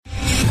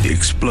The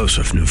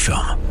explosive new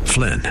film,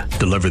 Flynn,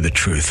 deliver the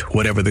truth,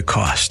 whatever the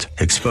cost,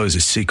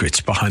 exposes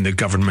secrets behind the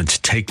government's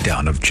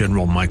takedown of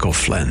General Michael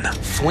Flynn.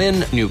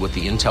 Flynn knew what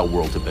the intel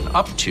world had been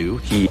up to.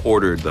 He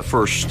ordered the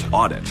first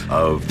audit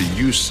of the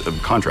use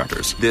of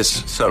contractors.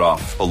 This set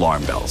off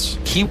alarm bells.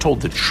 He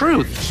told the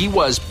truth. He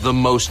was the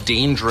most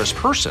dangerous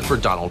person for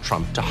Donald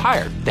Trump to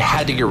hire. They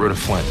had to get rid of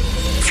Flynn.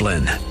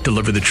 Flynn,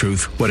 deliver the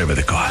truth, whatever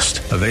the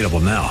cost. Available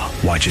now.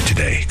 Watch it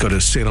today. Go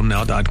to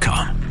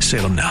salemnow.com.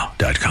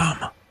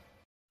 salemnow.com.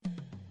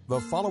 The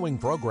following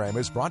program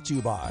is brought to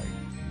you by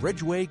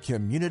Bridgeway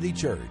Community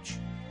Church.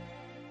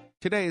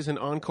 Today is an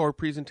encore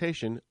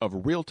presentation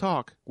of Real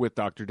Talk with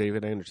Dr.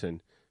 David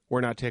Anderson.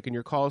 We're not taking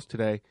your calls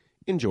today.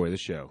 Enjoy the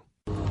show.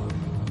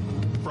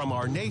 From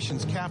our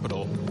nation's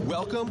capital,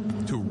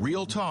 welcome to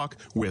Real Talk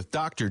with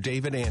Dr.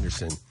 David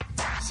Anderson.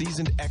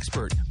 Seasoned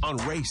expert on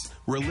race,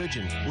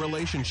 religion,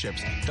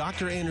 relationships,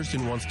 Dr.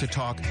 Anderson wants to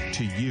talk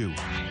to you.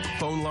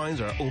 Phone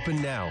lines are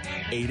open now,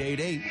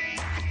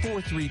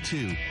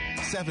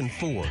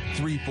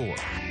 888-432-7434.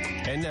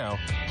 And now,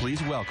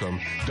 please welcome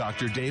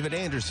Dr. David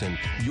Anderson,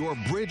 your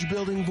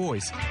bridge-building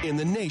voice in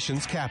the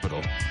nation's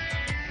capital.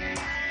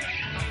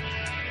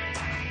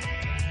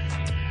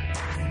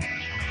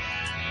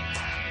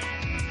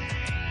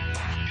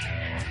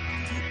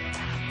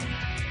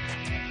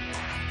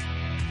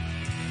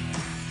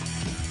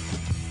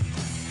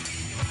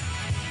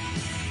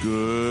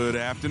 Good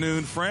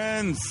afternoon,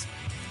 friends.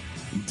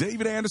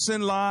 David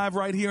Anderson live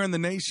right here in the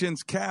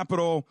nation's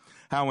capital.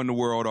 How in the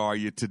world are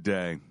you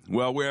today?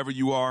 Well, wherever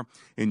you are,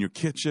 in your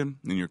kitchen,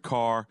 in your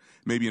car,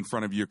 maybe in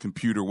front of your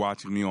computer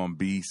watching me on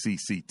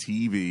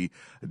bcctv.org.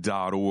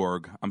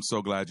 I'm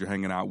so glad you're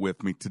hanging out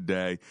with me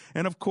today.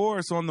 And of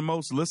course, on the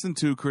most listened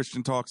to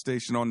Christian talk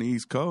station on the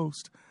East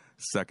Coast,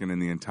 second in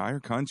the entire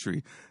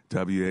country,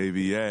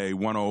 WAVA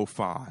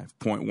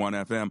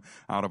 105.1 FM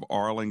out of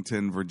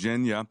Arlington,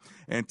 Virginia.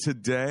 And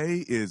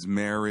today is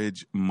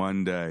Marriage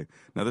Monday.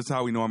 Now, this is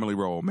how we normally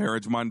roll.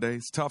 Marriage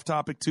Mondays, Tough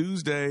Topic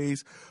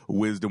Tuesdays,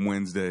 Wisdom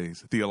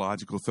Wednesdays,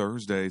 Theological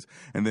Thursdays,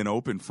 and then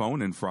open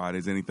phone-in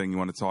Fridays. Anything you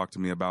want to talk to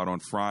me about on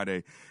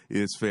Friday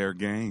is fair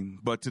game.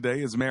 But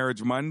today is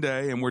Marriage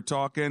Monday, and we're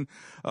talking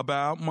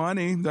about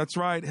money. That's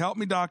right. Help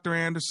me, Dr.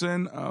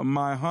 Anderson.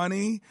 My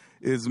honey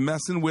is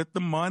messing with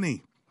the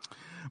money.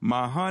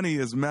 My honey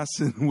is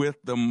messing with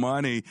the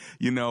money.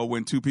 You know,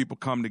 when two people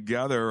come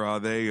together,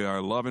 they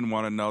are loving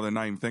one another,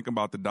 not even thinking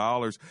about the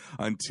dollars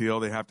until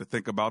they have to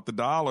think about the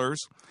dollars.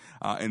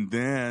 And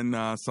then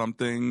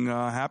something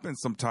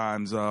happens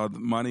sometimes.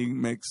 Money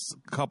makes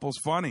couples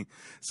funny.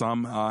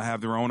 Some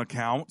have their own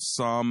accounts.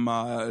 Some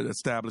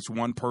establish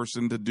one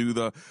person to do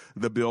the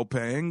bill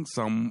paying.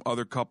 Some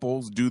other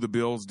couples do the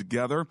bills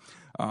together.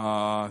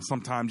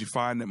 Sometimes you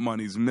find that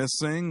money's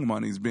missing,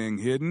 money's being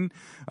hidden.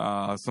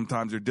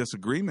 Sometimes there are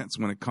disagreements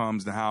when it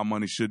comes to how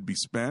money should be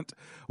spent,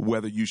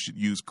 whether you should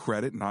use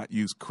credit, not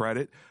use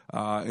credit.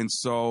 And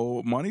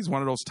so money's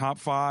one of those top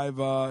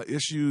 5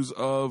 issues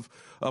of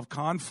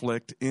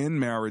conflict in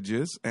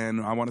marriages, and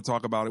I want to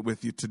talk about it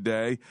with you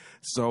today.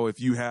 So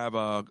if you have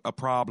a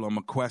problem,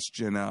 a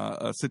question,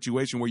 a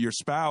situation where your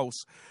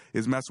spouse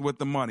is messing with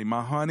the money,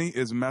 my honey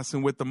is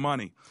messing with the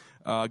money,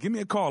 give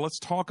me a call. Let's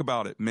talk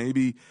about it.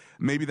 Maybe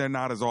they're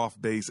not as off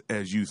base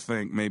as you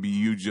think. Maybe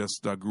you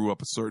just grew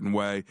up a certain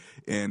way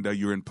and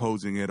you're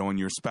imposing it on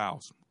your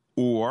spouse.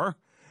 Or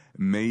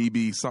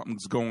maybe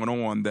something's going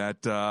on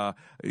that,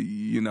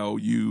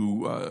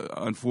 you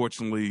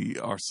unfortunately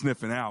are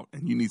sniffing out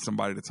and you need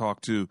somebody to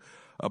talk to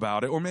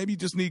about it. Or maybe you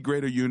just need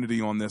greater unity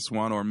on this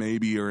one, or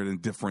maybe you're in a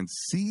different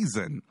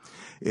season.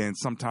 And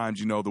sometimes,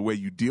 the way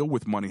you deal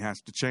with money has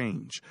to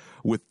change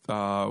with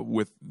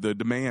the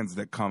demands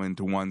that come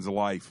into one's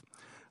life.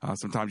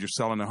 Sometimes you're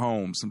selling a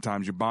home.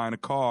 Sometimes you're buying a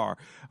car.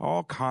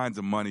 All kinds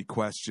of money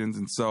questions.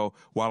 And so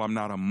while I'm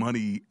not a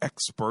money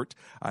expert,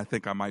 I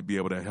think I might be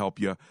able to help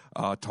you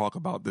talk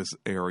about this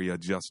area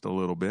just a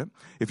little bit.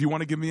 If you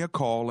want to give me a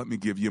call, let me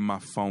give you my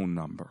phone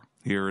number.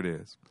 Here it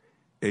is,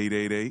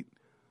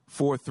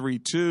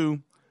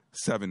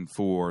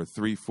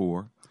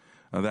 888-432-7434.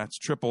 That's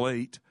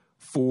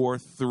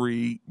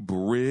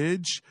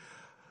 888-43-BRIDGE.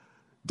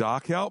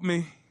 Doc, help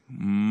me.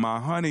 My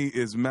honey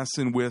is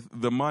messing with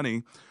the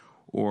money.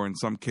 Or in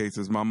some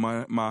cases,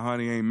 my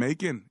honey ain't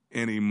making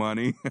any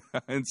money.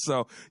 And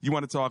so you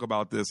want to talk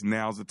about this,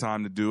 now's the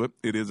time to do it.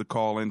 It is a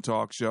call-in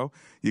talk show.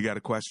 You got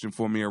a question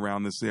for me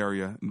around this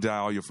area,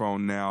 dial your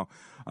phone now.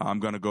 I'm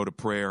going to go to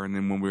prayer, and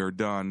then when we're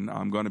done,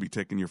 I'm going to be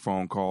taking your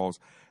phone calls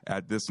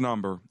at this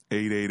number,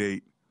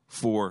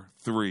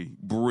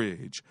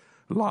 888-43-BRIDGE,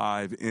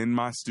 live in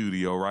my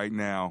studio right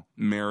now,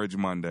 Marriage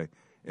Monday,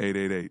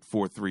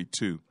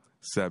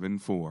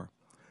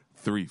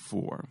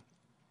 888-432-7434.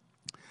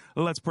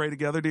 Let's pray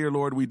together. Dear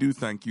Lord, we do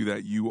thank you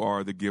that you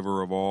are the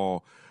giver of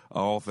all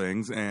all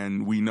things,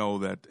 and we know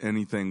that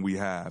anything we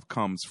have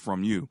comes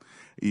from you.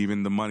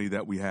 Even the money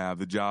that we have,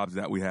 the jobs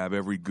that we have,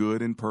 every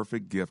good and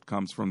perfect gift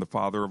comes from the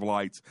Father of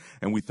lights.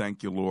 And we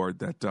thank you, Lord,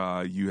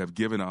 that you have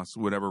given us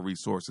whatever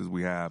resources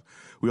we have.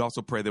 We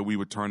also pray that we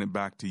would turn it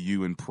back to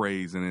you in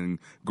praise and in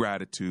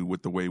gratitude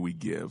with the way we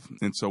give.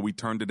 And so we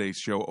turn today's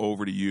show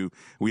over to you.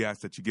 We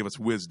ask that you give us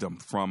wisdom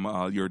from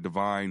your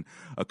divine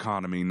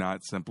economy,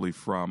 not simply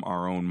from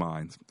our own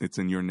minds. It's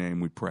in your name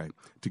we pray.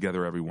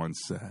 Together, everyone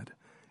said,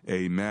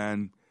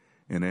 amen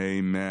and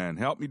amen.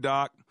 Help me,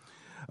 Doc.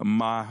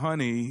 My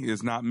honey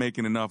is not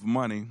making enough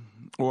money,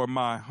 or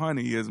my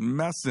honey is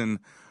messing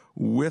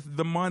with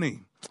the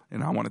money.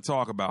 And I want to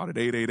talk about it.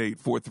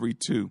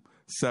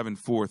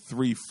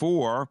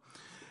 888-432-7434.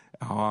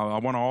 I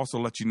want to also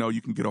let you know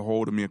you can get a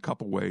hold of me a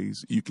couple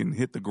ways. You can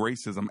hit the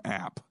Gracism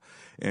app,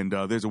 and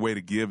there's a way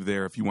to give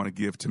there if you want to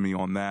give to me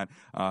on that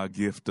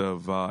gift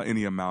of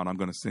any amount. I'm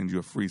going to send you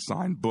a free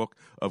signed book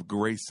of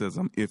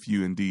Gracism if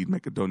you indeed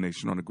make a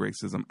donation on the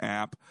Gracism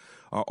app.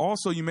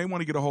 Also, you may want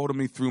to get a hold of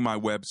me through my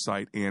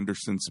website,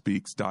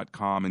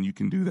 andersonspeaks.com, and you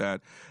can do that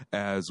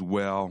as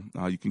well.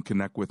 You can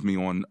connect with me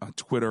on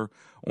Twitter,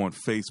 on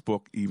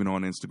Facebook, even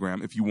on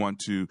Instagram if you want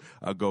to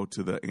go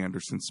to the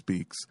Anderson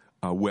Speaks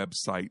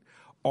website.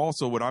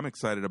 Also, what I'm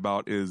excited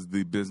about is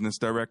the business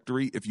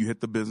directory. If you hit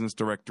the business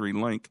directory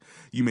link,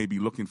 you may be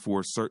looking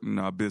for a certain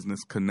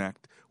business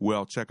connect.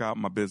 Well, check out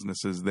my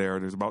businesses there.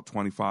 There's about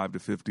 25 to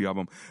 50 of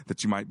them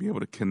that you might be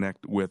able to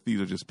connect with.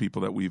 These are just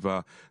people that we've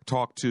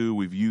talked to.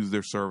 We've used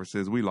their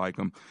services. We like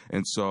them.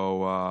 And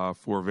so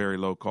for a very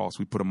low cost,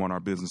 we put them on our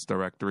business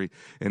directory.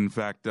 In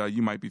fact,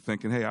 you might be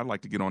thinking, hey, I'd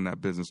like to get on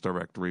that business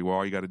directory. Well,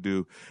 all you got to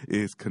do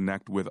is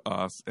connect with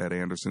us at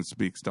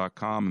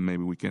andersonspeaks.com, and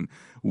maybe we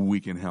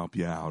can help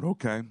you out,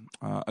 okay?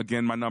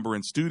 Again, my number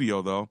in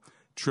studio, though,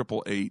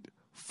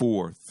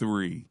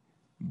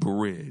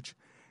 888-43-BRIDGE.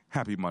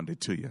 Happy Monday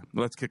to you.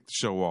 Let's kick the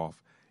show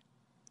off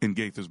in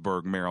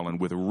Gaithersburg, Maryland,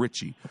 with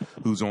Richie,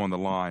 who's on the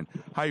line.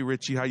 Hi,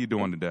 Richie. How you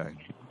doing today?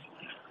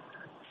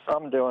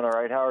 I'm doing all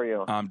right. How are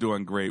you? I'm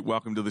doing great.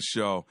 Welcome to the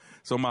show.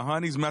 So my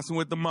honey's messing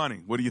with the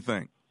money. What do you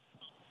think?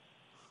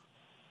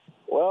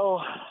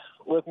 Well,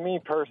 with me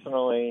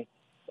personally,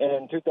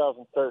 in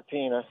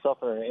 2013, I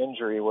suffered an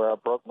injury where I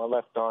broke my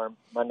left arm,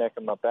 my neck,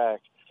 and my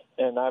back.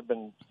 And I've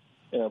been,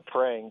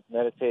 praying,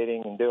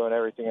 meditating, and doing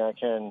everything I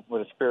can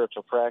with a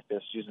spiritual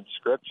practice, using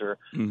Scripture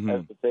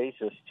as the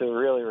basis to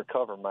really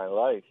recover my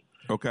life.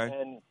 Okay.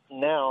 And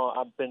now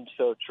I've been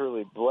so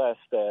truly blessed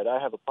that I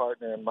have a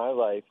partner in my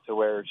life to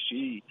where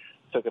she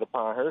took it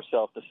upon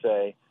herself to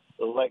say,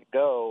 let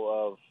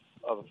go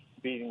of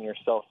beating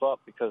yourself up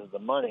because of the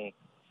money,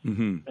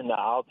 and that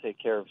I'll take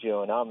care of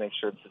you and I'll make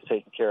sure it's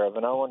taken care of.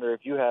 And I wonder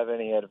if you have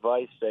any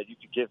advice that you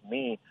could give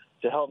me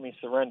to help me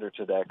surrender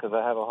to that, because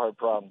I have a hard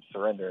problem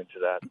surrendering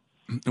to that.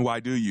 Why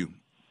do you?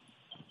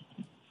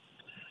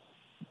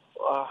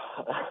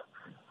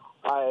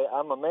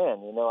 I'm a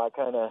man, I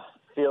kind of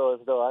feel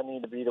as though I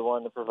need to be the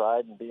one to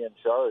provide and be in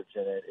charge,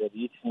 and it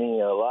eats me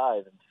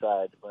alive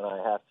inside when I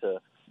have to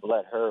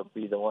let her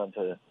be the one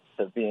to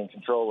be in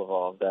control of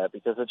all of that,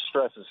 because it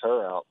stresses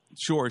her out.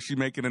 Sure. Is she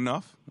making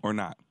enough or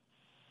not?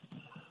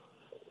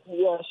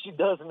 Yeah, she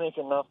does make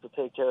enough to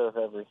take care of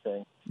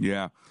everything.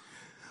 Yeah.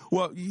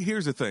 Well,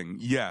 here's the thing.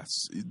 Yes,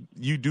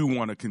 you do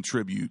want to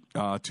contribute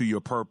to your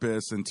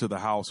purpose and to the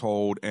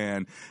household,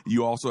 and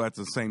you also at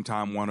the same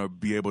time want to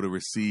be able to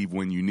receive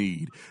when you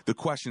need. The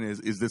question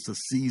is this a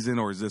season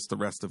or is this the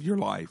rest of your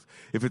life?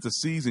 If it's a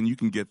season, you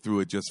can get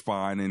through it just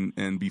fine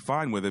and be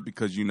fine with it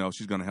because you know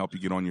she's going to help you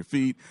get on your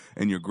feet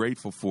and you're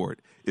grateful for it.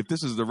 If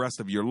this is the rest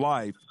of your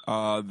life,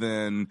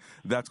 then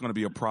that's going to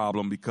be a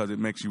problem because it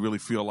makes you really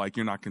feel like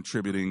you're not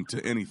contributing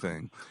to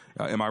anything.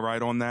 Am I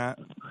right on that?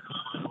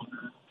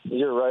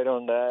 You're right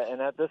on that.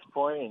 And at this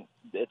point,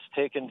 it's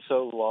taken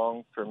so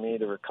long for me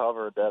to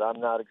recover that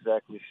I'm not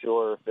exactly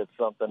sure if it's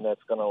something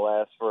that's going to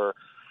last for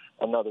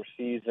another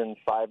season,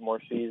 5 more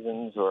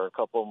seasons, or a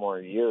couple more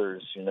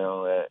years.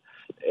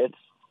 It's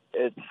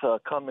a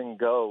come and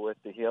go with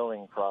the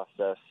healing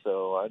process.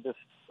 So I just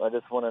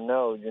want to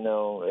know,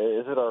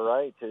 is it all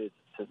right to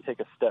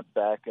take a step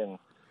back and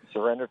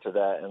surrender to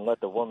that and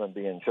let the woman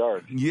be in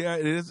charge? Yeah,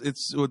 it is. It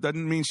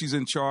doesn't mean she's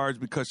in charge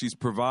because she's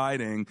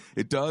providing.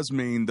 It does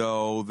mean,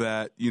 though,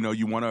 that,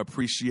 you want to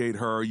appreciate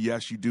her.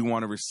 Yes, you do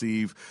want to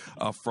receive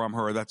from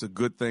her. That's a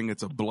good thing.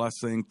 It's a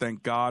blessing.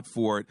 Thank God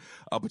for it.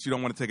 But you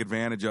don't want to take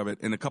advantage of it.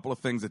 And a couple of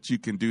things that you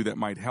can do that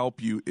might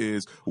help you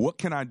is, what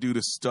can I do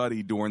to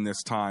study during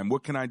this time?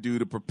 What can I do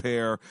to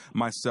prepare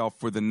myself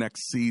for the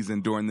next season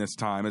during this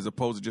time, as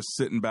opposed to just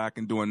sitting back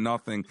and doing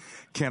nothing?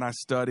 Can I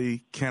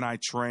study? Can I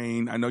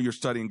train? I know you're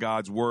studying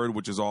God's word,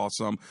 which is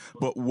awesome,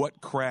 but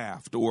what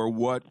craft or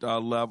what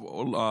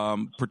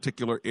level,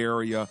 particular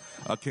area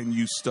can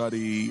you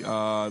study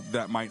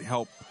that might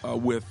help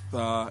with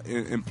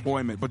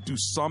employment? But do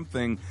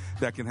something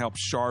that can help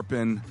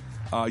sharpen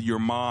your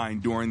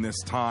mind during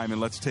this time, and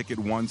let's take it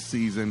one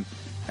season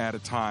at a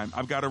time.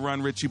 I've got to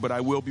run, Richie, but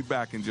I will be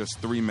back in just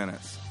 3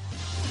 minutes.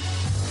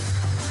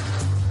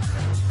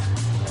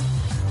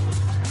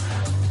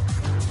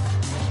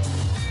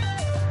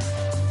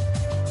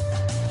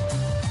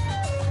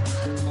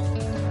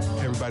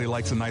 everybody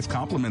likes a nice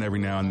compliment every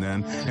now and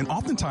then, and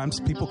oftentimes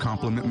people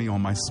compliment me on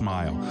my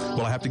smile.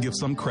 Well, I have to give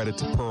some credit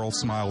to Pearl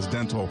Smiles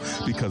Dental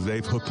because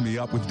they've hooked me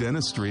up with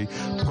dentistry.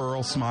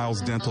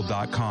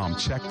 PearlSmilesDental.com.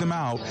 Check them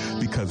out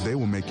because they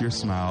will make your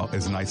smile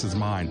as nice as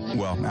mine.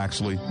 Well,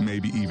 actually,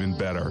 maybe even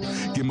better.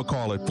 Give them a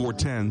call at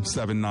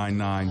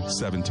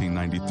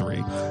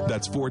 410-799-1793.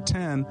 That's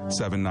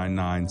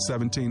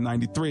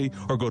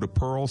 410-799-1793, or go to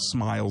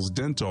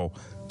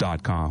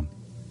PearlSmilesDental.com.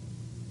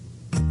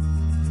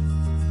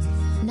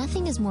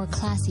 Nothing is more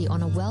classy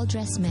on a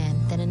well-dressed man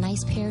than a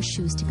nice pair of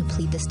shoes to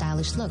complete the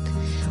stylish look.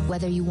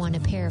 Whether you want a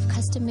pair of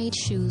custom-made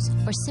shoes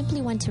or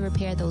simply want to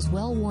repair those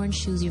well-worn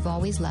shoes you've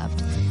always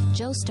loved,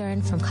 Joe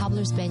Stern from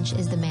Cobbler's Bench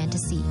is the man to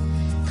see.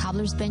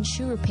 Cobbler's Bench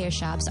shoe repair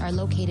shops are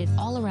located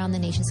all around the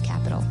nation's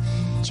capital.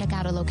 Check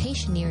out a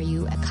location near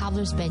you at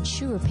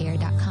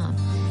cobblersbenchshoerepair.com.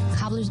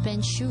 Cobbler's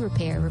Bench Shoe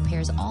Repair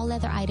repairs all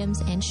leather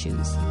items and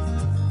shoes.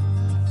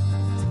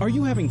 Are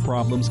you having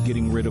problems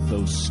getting rid of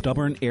those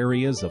stubborn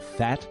areas of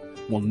fat?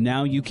 Well,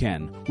 now you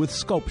can with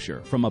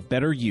Sculpture from A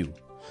Better You.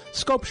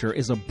 Sculpture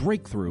is a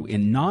breakthrough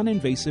in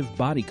non-invasive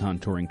body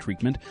contouring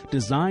treatment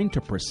designed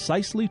to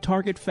precisely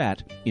target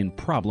fat in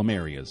problem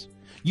areas.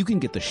 You can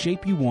get the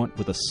shape you want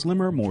with a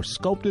slimmer, more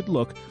sculpted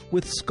look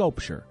with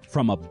Sculpture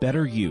from A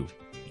Better You.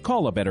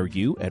 Call A Better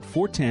You at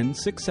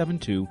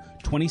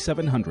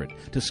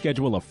 410-672-2700 to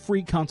schedule a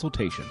free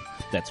consultation.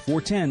 That's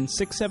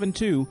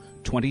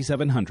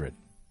 410-672-2700.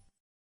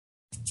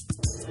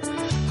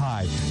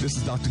 Hi, this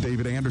is Dr.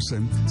 David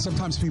Anderson.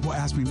 Sometimes people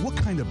ask me, what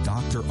kind of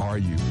doctor are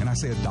you? And I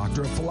say, a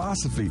doctor of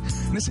philosophy.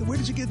 And they say, where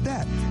did you get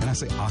that? And I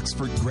say,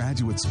 Oxford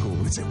Graduate School.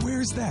 And they say,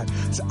 where is that?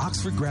 I say,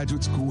 Oxford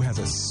Graduate School has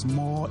a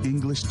small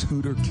English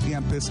tutor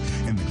campus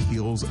in the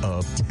hills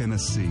of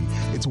Tennessee.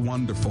 It's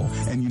wonderful.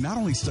 And you not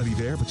only study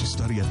there, but you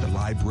study at the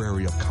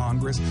Library of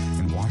Congress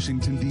in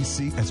Washington,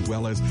 D.C., as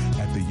well as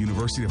at the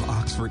University of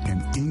Oxford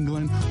in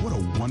England. What a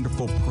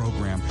wonderful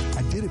program.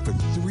 I did it for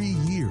 3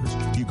 years.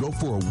 You go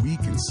for a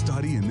week and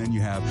study, and then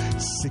you have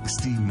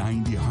 60,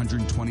 90,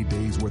 120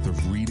 days worth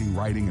of reading,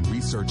 writing, and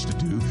research to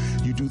do.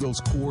 You do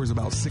those cores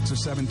about 6 or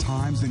 7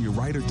 times, then you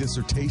write a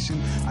dissertation.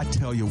 I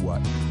tell you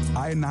what,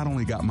 I not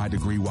only got my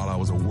degree while I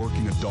was a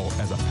working adult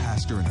as a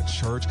pastor in a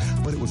church,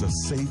 but it was a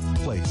safe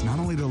place, not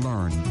only to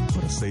learn,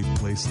 but a safe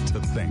place to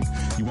think.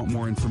 You want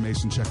more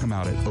information, check them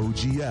out at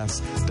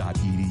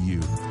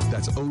ogs.edu.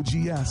 That's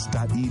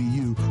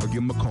ogs.edu, or give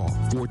them a call,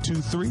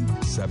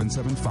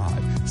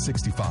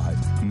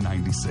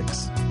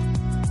 423-775-6596.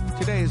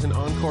 Today is an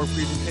encore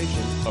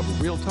presentation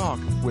of Real Talk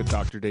with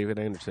Dr. David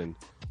Anderson.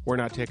 We're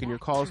not taking your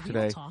calls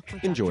today.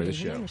 Enjoy the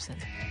show.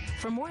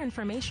 For more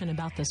information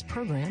about this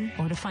program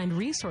or to find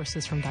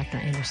resources from Dr.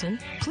 Anderson,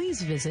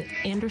 please visit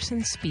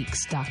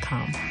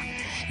AndersonSpeaks.com.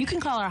 You can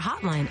call our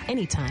hotline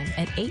anytime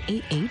at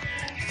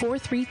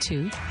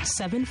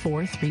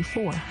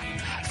 888-432-7434.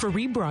 For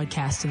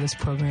rebroadcast of this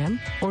program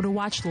or to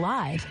watch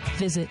live,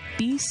 visit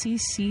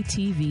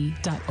bcctv.org.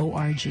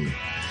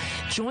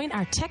 Join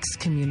our text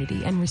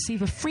community and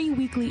receive a free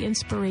weekly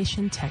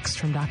inspiration text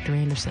from Dr.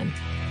 Anderson.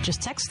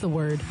 Just text the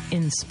word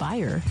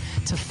INSPIRE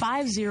to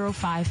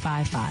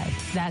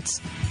 50555.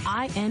 That's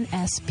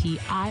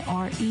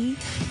INSPIRE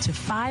to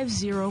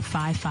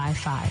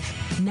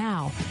 50555.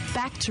 Now,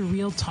 back to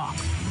Real Talk.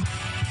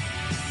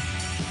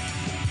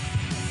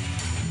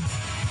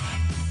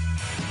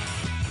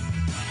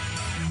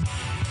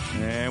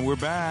 And we're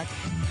back.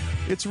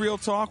 It's Real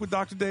Talk with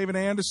Dr. David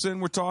Anderson.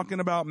 We're talking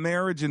about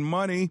marriage and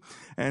money,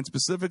 and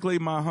specifically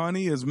my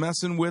honey is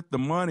messing with the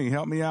money.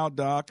 Help me out,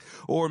 Doc.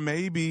 Or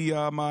maybe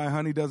my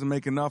honey doesn't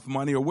make enough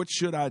money, or what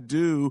should I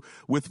do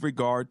with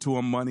regard to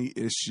a money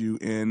issue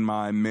in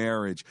my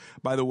marriage?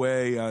 By the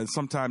way,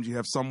 sometimes you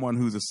have someone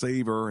who's a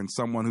saver and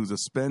someone who's a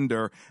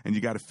spender, and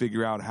you got to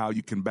figure out how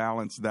you can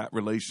balance that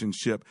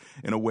relationship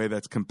in a way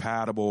that's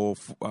compatible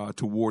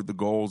toward the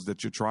goals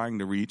that you're trying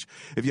to reach.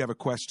 If you have a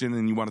question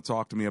and you want to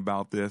talk to me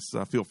about this,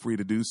 feel free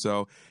to do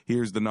so.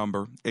 Here's the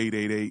number,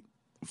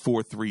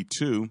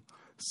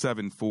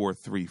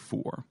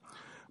 888-432-7434.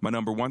 My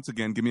number, once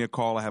again, give me a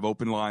call. I have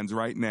open lines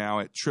right now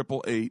at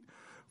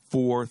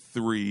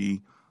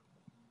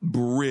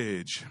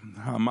 888-43-BRIDGE.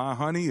 My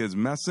honey is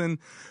messing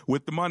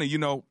with the money. You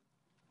know,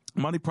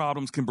 money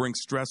problems can bring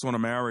stress on a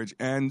marriage,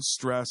 and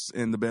stress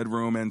in the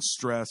bedroom, and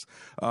stress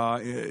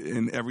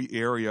in every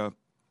area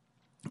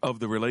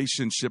of the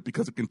relationship,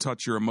 because it can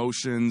touch your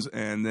emotions,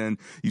 and then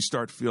you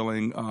start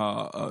feeling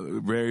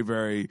very,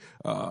 very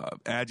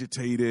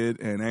agitated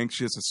and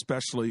anxious,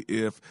 especially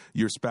if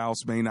your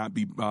spouse may not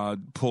be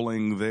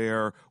pulling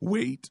their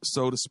weight,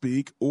 so to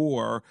speak,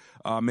 or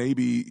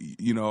maybe,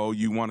 you know,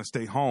 you want to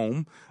stay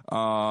home,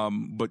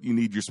 but you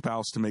need your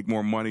spouse to make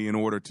more money in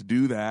order to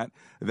do that.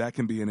 That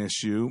can be an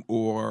issue.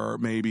 Or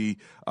maybe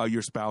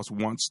your spouse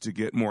wants to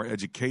get more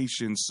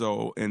education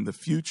so in the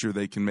future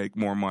they can make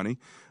more money.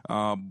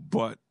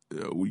 But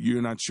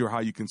you're not sure how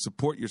you can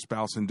support your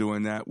spouse in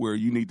doing that, where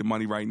you need the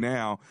money right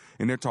now,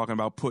 and they're talking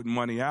about putting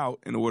money out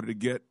in order to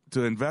get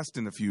to invest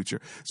in the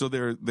future. So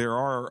there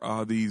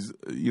are these,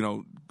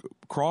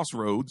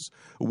 crossroads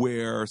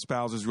where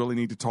spouses really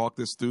need to talk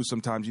this through.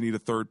 Sometimes you need a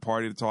third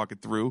party to talk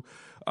it through.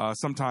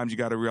 Sometimes you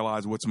got to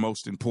realize what's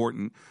most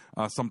important.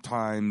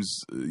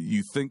 Sometimes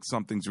you think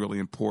something's really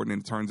important,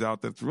 and it turns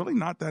out that it's really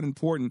not that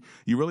important.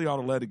 You really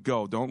ought to let it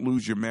go. Don't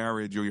lose your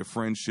marriage or your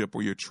friendship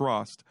or your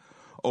trust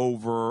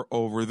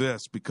over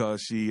this because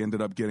she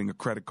ended up getting a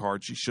credit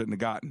card she shouldn't have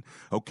gotten.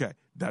 Okay,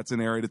 that's an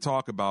area to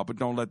talk about, but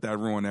don't let that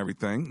ruin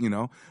everything.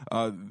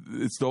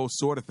 It's those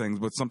sort of things.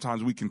 But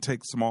sometimes we can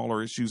take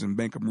smaller issues and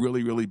make them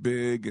really, really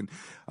big, and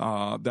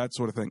that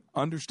sort of thing.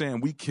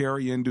 Understand, we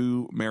carry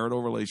into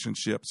marital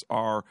relationships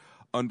our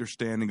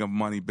understanding of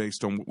money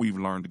based on what we've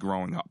learned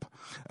growing up.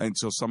 And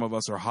so some of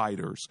us are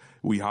hiders.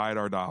 We hide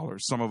our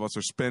dollars. Some of us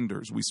are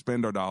spenders. We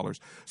spend our dollars.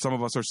 Some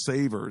of us are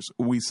savers.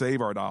 We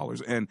save our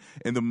dollars. And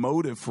the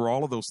motive for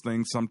all of those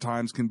things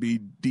sometimes can be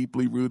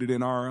deeply rooted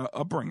in our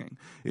upbringing.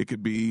 It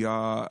could be,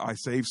 I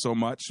save so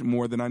much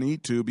more than I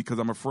need to because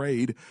I'm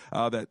afraid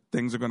that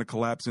things are going to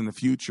collapse in the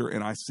future,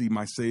 and I see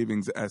my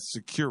savings as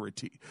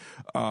security.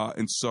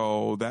 And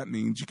so that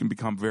means you can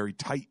become very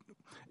tight,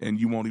 and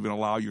you won't even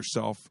allow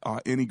yourself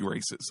any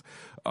graces.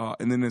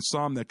 And then there's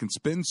some that can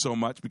spend so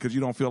much because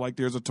you don't feel like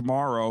there's a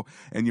tomorrow,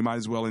 and you might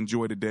as well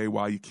enjoy the day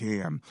while you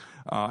can.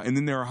 And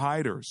then there are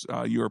hiders.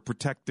 You're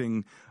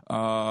protecting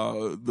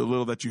the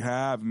little that you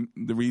have.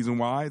 The reason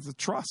why is a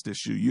trust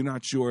issue. You're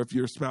not sure if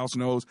your spouse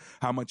knows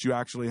how much you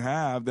actually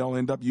have. They'll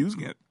end up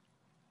using it.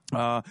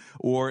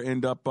 Or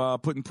end up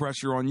putting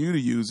pressure on you to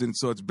use it. And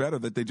so it's better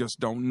that they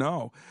just don't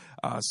know.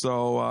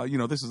 So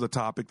this is a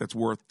topic that's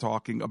worth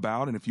talking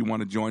about. And if you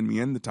want to join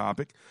me in the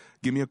topic,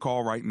 give me a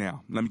call right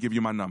now. Let me give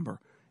you my number,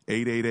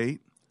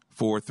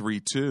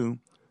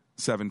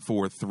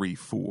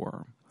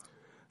 888-432-7434.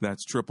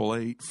 That's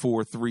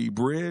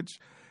 888-43-BRIDGE.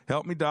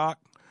 Help me, Doc.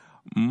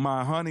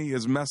 My honey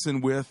is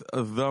messing with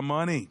the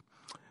money.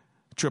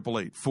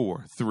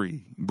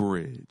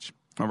 888-43-BRIDGE.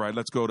 All right,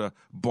 let's go to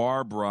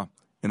Barbara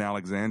in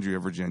Alexandria,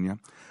 Virginia.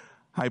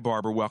 Hi,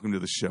 Barbara. Welcome to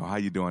the show. How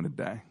you doing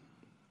today?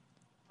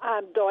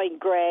 I'm doing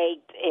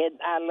great, and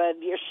I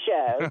love your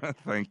show.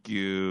 Thank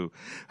you.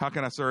 How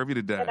can I serve you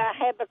today? And I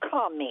have a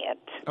comment.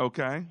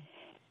 Okay.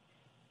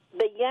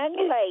 The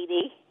young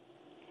lady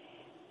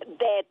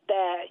that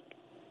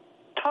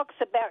talks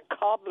about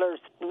Cobbler's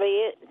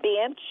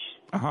bench.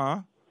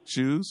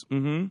 Shoes.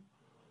 Mm-hmm.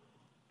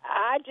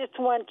 I just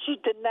want you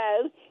to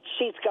know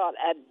she's got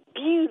a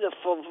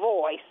beautiful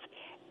voice,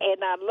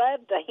 and I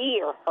love to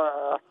hear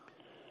her.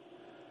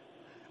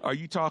 Are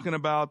you talking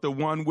about the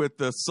one with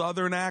the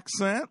Southern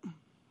accent?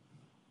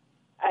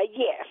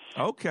 Yes.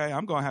 Okay,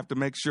 I'm going to have to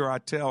make sure I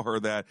tell her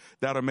that.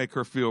 That'll make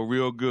her feel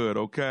real good,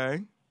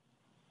 okay?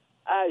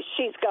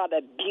 She's got a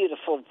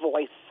beautiful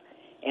voice,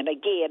 and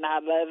again, I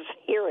love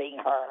hearing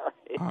her.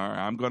 All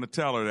right, I'm going to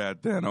tell her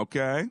that then,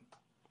 okay?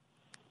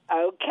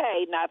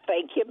 Okay, now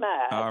thank you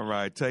much. All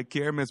right, take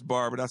care, Miss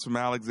Barbara. That's from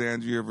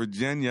Alexandria,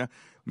 Virginia,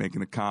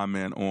 making a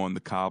comment on the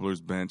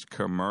Cobbler's Bench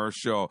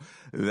commercial.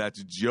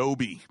 That's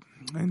Joby.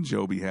 And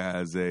Joby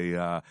has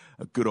a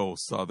good old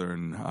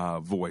Southern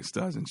voice,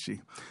 doesn't she?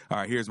 All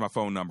right, here's my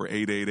phone number,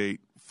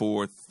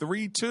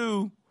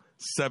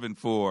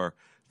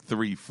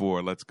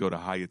 888-432-7434. Let's go to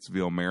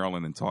Hyattsville,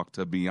 Maryland, and talk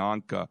to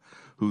Bianca,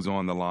 who's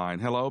on the line.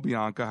 Hello,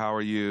 Bianca. How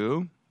are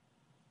you?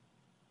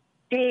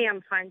 Hey,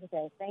 I'm fine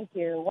today. Thank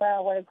you.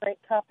 Well, what a great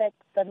topic.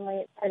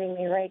 Suddenly it's hitting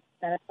me right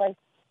in a place.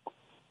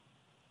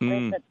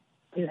 Great that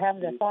you have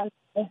this on.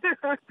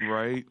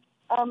 Right.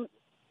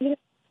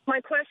 My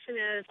question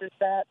is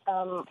that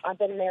I've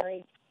been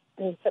married,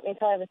 and he took me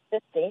until I was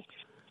 50,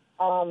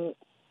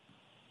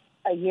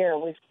 a year.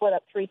 We've split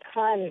up 3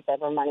 times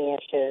over money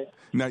issues.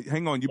 Now,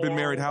 hang on. You've been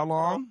married how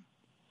long?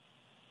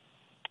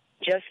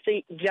 Just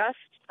a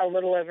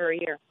little over a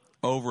year.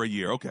 Over a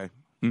year. Okay.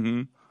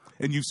 Mm-hmm.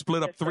 And you've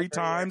split up 3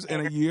 times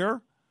in a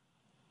year?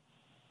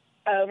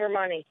 Over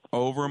money.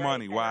 Over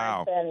money.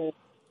 Wow.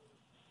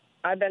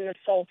 I've been the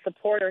sole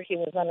supporter. He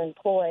was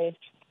unemployed.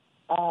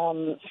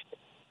 And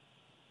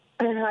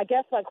I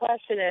guess my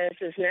question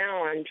is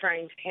now I'm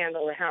trying to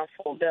handle the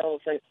household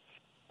bills. And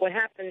what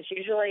happens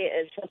usually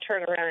is he'll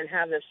turn around and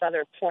have this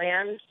other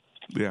plan.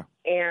 Yeah.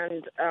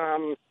 And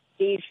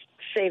he's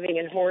saving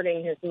and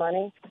hoarding his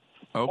money.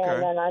 Okay.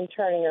 And then I'm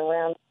turning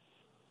around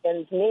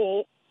and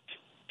meet.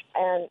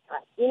 And,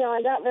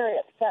 I got very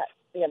upset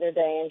the other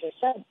day and just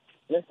said,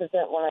 this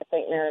isn't what I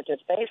think marriage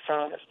is based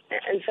on.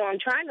 And so I'm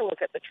trying to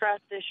look at the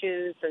trust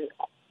issues and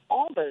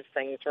all those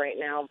things right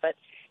now. But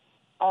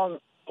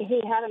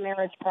he had a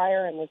marriage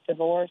prior and was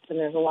divorced, and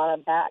there's a lot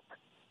of back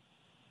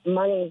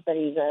monies that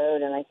he's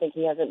owed, and I think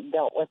he hasn't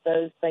dealt with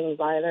those things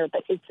either.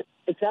 But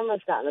it's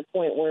almost gotten to the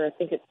point where I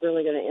think it's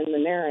really going to end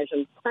the marriage.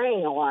 I'm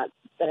praying a lot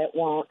that it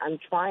won't. I'm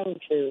trying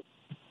to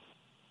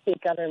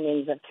seek other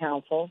means of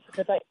counsel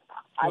because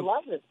I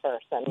love this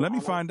person. Let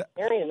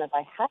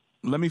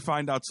me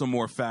find out some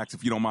more facts,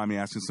 if you don't mind me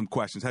asking some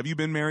questions. Have you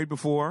been married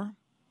before?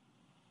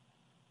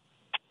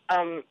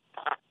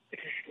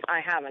 I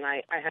haven't.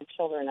 I had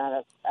children out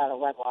of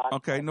wedlock.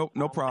 Okay,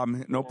 no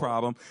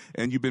problem.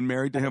 And you've been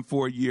married to him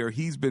for a year.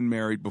 He's been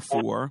married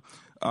before.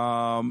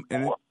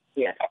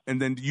 Yes. And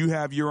then do you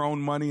have your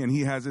own money and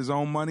he has his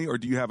own money, or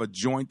do you have a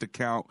joint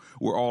account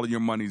where all of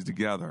your money's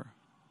together?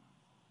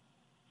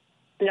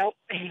 Nope.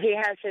 He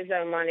has his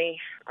own money,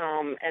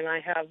 and I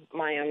have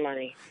my own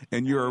money.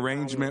 And your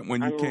arrangement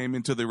when you came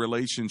into the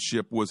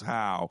relationship was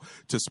how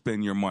to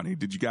spend your money?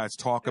 Did you guys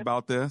talk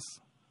about this?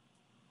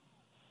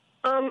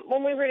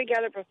 When we were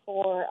together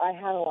before, I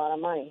had a lot of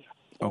money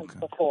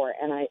before,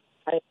 and I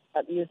ended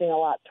up using a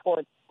lot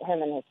towards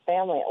him and his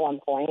family at one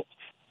point.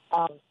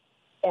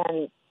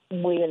 And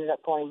we ended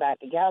up going back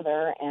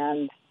together,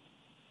 and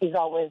he's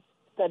always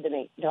said to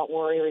me, don't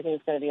worry,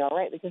 everything's going to be all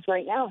right, because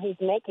right now he's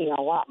making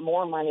a lot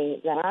more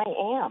money than I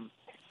am.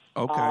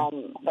 Okay.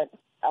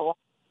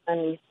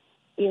 And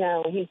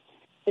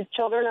his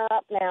children are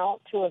up now,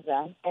 2 of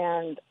them,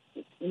 and,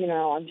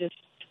 I'm just,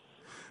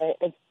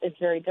 it's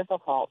very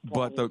difficult.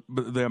 But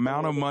the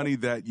amount of money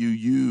that you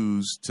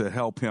use to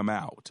help him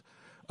out,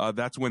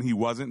 that's when he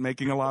wasn't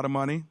making a lot of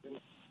money?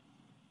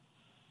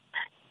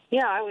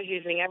 Yeah, I was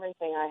using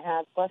everything I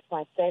had, plus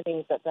my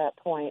savings at that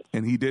point.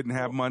 And he didn't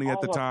have money at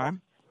the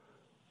time?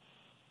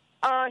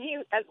 He,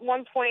 at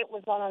one point,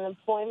 was on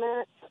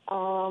unemployment,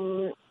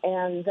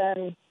 and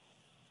then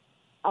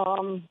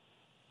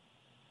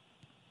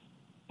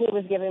he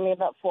was giving me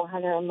about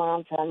 $400 a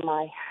month, and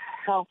my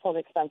household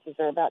expenses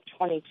are about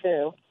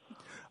 $22.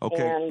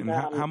 Okay, and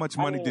how much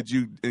money did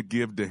you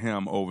give to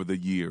him over the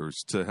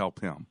years to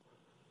help him?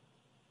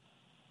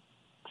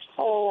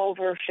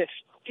 Over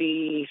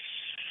 50,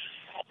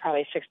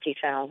 probably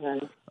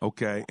 60,000.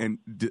 Okay, and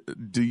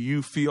do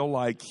you feel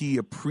like he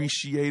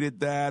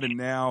appreciated that, and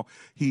now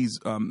he's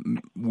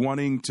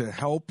wanting to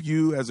help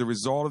you as a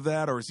result of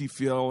that, or is he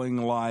feeling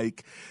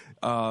like,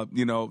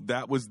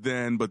 that was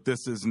then, but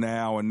this is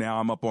now, and now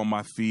I'm up on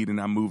my feet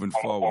and I'm moving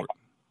forward?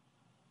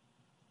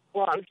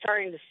 Well, I'm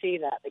starting to see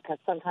that, because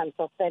sometimes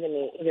they'll say to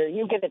me, either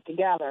you get it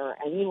together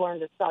and you learn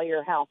to sell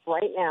your house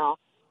right now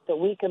so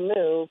we can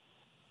move,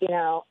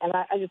 and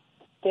I just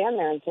stand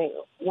there and think,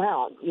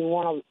 wow, you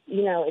want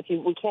to, if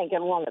we can't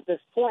get along at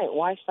this point,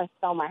 why should I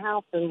sell my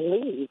house and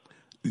leave?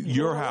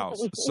 Your house.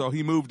 So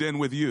he moved in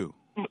with you?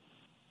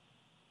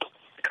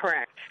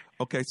 Correct.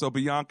 Okay, so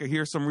Bianca,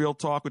 here's some real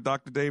talk with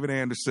Dr. David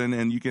Anderson,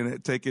 and you can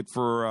take it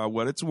for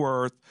what it's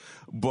worth,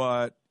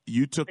 but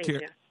you took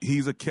care.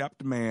 He's a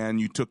kept man.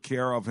 You took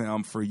care of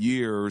him for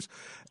years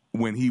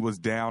when he was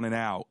down and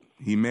out.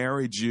 He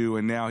married you,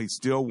 and now he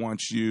still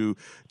wants you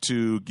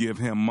to give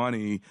him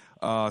money,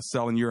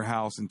 selling your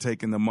house and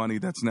taking the money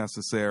that's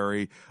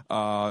necessary,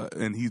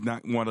 and he's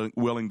not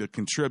willing to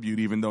contribute,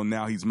 even though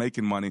now he's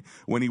making money.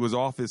 When he was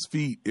off his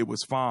feet, it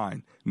was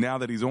fine. Now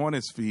that he's on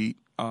his feet,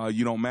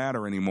 you don't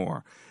matter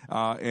anymore.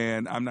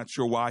 And I'm not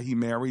sure why he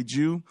married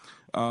you,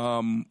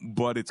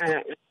 but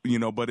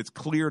it's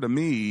clear to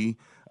me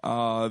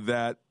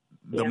that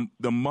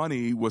the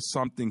money was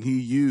something he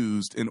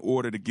used in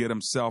order to get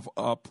himself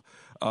up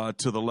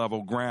to the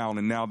level ground,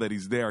 and now that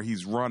he's there,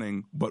 he's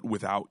running, but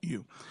without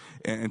you.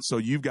 And so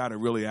you've got to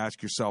really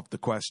ask yourself the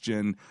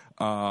question,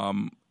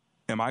 am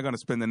I going to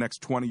spend the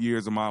next 20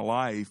 years of my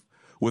life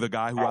with a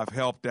guy who I've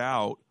helped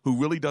out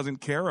who really doesn't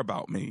care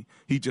about me?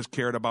 He just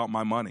cared about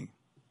my money.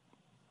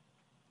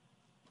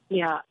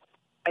 Yeah,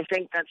 I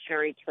think that's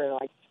very true.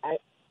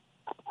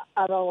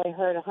 I've only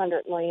heard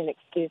 100 million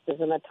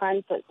excuses, and the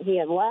times that he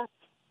had left,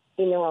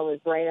 he knew I was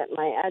right at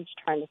my edge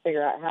trying to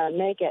figure out how to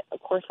make it.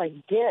 Of course, I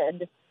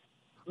did,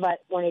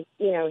 but when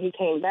he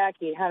came back,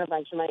 he had a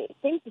bunch of money.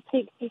 He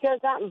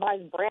goes out and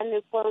buys brand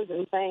new clothes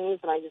and things,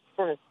 and I just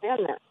sort of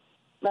stand there.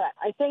 But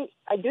I think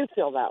I do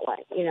feel that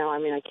way.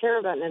 I care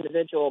about an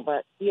individual,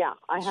 but yeah,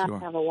 I have to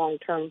have a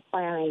long-term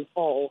planning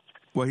goal.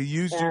 Well, he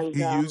used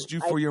you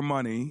for your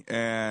money,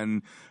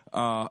 and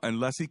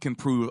unless he can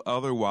prove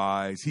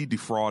otherwise, he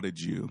defrauded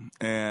you.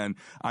 And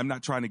I'm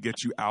not trying to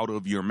get you out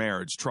of your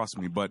marriage, trust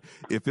me. But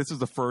if this is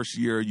the first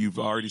year you've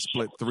already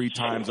split 3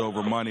 times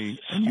over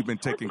money, and you've been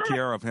taking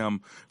care of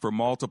him for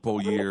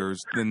multiple years,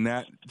 then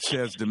that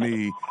says to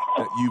me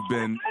that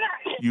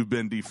you've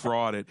been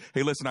defrauded.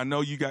 Hey, listen, I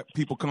know you got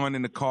people coming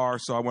in the car,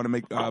 so I want to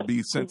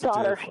be sensitive.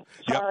 Sorry.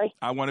 Yep,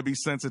 I want to be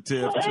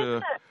sensitive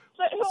to.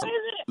 So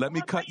let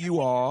me cut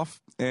you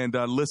off and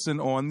listen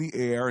on the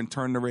air and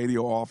turn the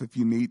radio off if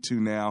you need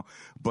to now.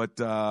 But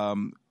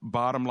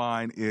bottom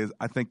line is,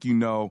 I think you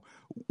know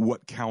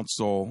what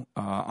counsel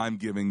I'm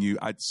giving you.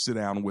 I'd sit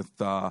down with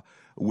a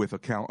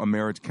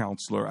marriage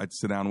counselor. I'd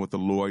sit down with a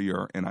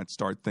lawyer, and I'd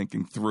start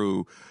thinking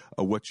through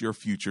what your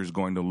future is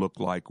going to look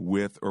like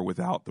with or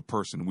without the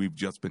person we've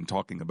just been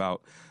talking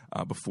about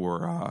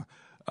before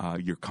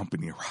your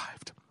company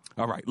arrived.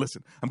 All right,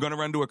 listen, I'm going to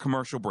run to a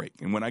commercial break,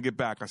 and when I get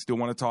back, I still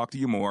want to talk to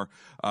you more,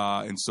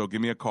 and so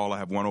give me a call. I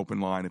have one open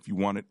line. If you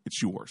want it,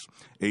 it's yours,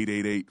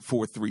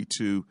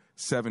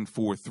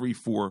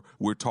 888-432-7434.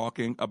 We're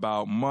talking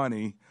about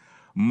money.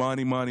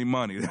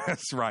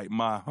 That's right.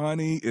 My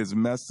honey is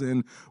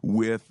messing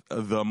with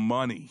the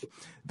money.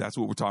 That's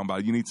what we're talking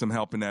about. You need some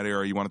help in that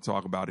area. You want to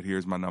talk about it.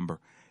 Here's my number,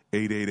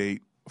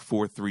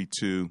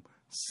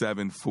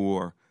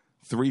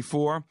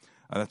 888-432-7434.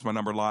 That's my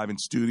number live in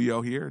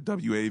studio here,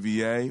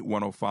 WAVA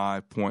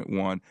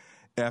 105.1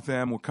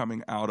 FM. We're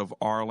coming out of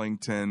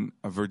Arlington,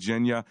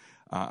 Virginia.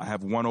 I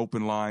have one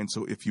open line,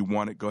 so if you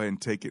want it, go ahead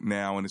and take it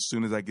now. And as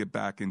soon as I get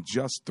back in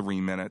just 3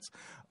 minutes,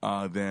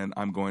 then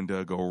I'm going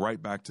to go right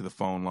back to the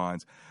phone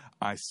lines.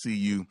 I see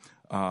you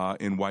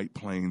in White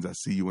Plains. I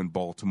see you in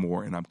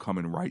Baltimore, and I'm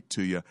coming right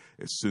to you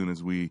as soon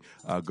as we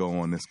go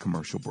on this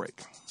commercial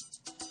break.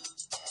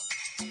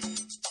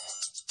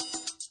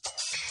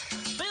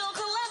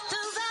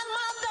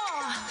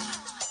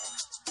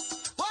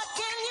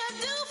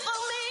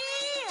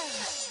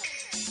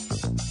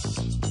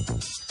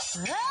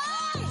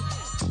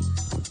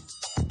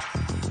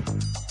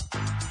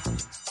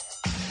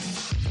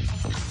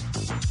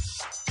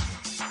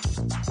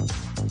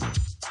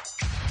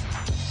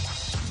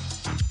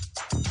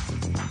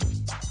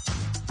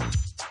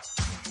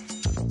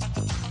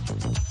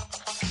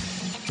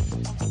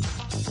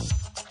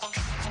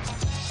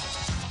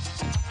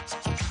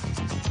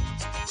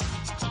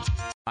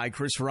 Hi,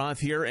 Chris Roth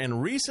here,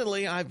 and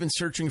recently I've been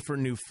searching for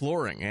new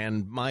flooring,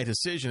 and my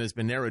decision has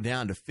been narrowed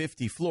down to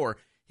 50 Floor.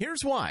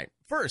 Here's why.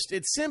 First,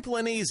 it's simple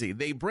and easy.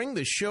 They bring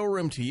the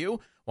showroom to you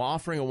while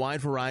offering a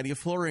wide variety of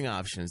flooring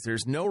options.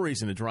 There's no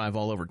reason to drive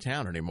all over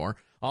town anymore.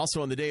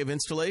 Also, on the day of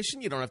installation,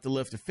 you don't have to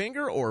lift a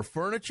finger or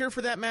furniture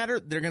for that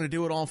matter. They're going to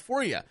do it all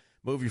for you.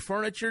 Move your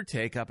furniture,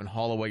 take up and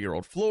haul away your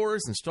old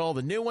floors, install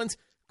the new ones,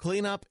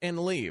 clean up, and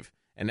leave.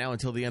 And now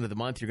until the end of the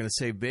month, you're going to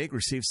save big.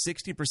 Receive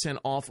 60%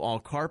 off all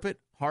carpet,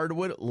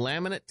 hardwood,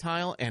 laminate,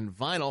 tile, and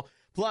vinyl.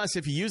 Plus,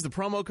 if you use the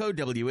promo code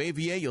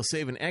WAVA, you'll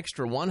save an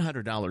extra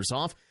 $100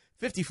 off.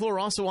 50 Floor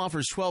also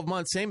offers 12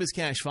 months, same as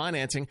cash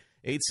financing.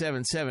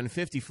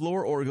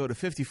 877-50-FLOOR or go to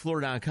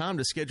 50floor.com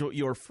to schedule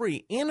your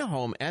free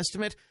in-home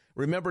estimate.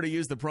 Remember to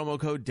use the promo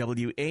code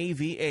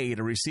WAVA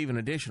to receive an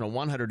additional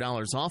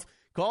 $100 off.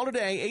 Call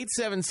today,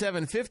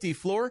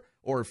 877-50-FLOOR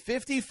or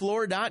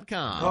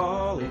 50floor.com.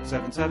 Call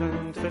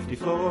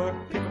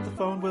 877-50-FLOOR. Pick up the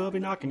phone, we'll be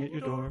knocking at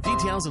your door.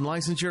 Details and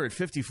licensure at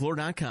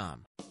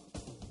 50floor.com.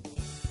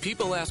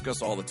 People ask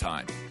us all the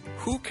time,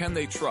 who can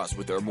they trust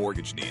with their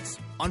mortgage needs?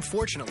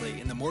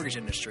 Unfortunately, in the mortgage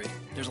industry,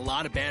 there's a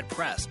lot of bad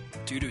press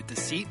due to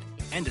deceit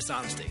and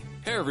dishonesty.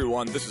 Hey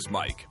everyone, this is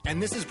Mike.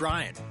 And this is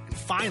Brian. And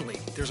finally,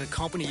 there's a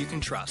company you can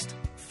trust,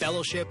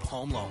 Fellowship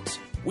Home Loans.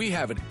 We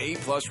have an A+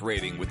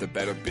 rating with the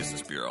Better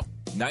Business Bureau,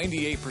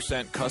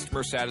 98%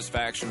 customer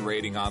satisfaction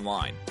rating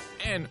online,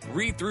 and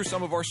read through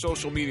some of our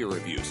social media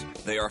reviews.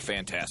 They are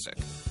fantastic.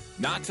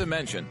 Not to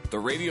mention, the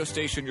radio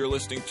station you're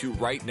listening to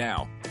right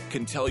now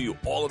can tell you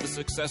all of the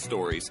success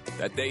stories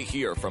that they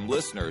hear from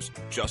listeners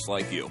just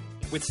like you.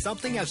 With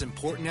something as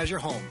important as your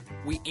home,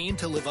 we aim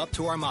to live up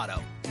to our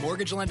motto,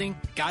 mortgage lending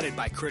guided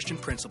by Christian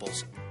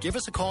principles. Give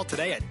us a call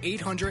today at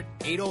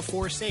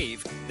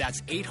 800-804-SAVE.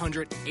 That's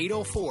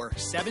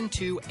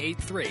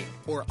 800-804-7283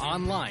 or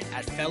online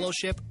at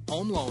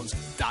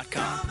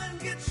fellowshiphomeloans.com. Come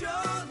and get your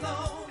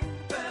loan,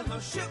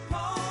 Fellowship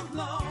Home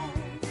Loans.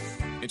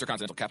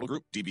 Intercontinental Capital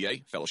Group,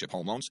 DBA, Fellowship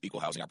Home Loans, Equal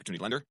Housing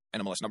Opportunity Lender,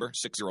 NMLS number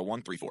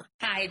 60134.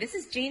 Hi, this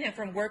is Gina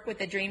from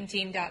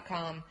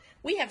WorkWithTheDreamTeam.com.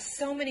 We have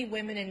so many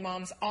women and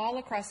moms all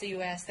across the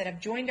U.S. that have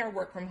joined our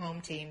work from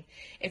home team.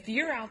 If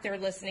you're out there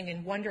listening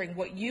and wondering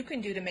what you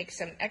can do to make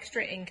some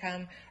extra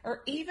income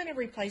or even a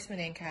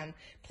replacement income,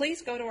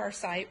 please go to our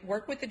site,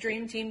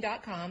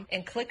 WorkWithTheDreamTeam.com,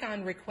 and click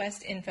on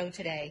Request Info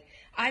today.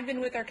 I've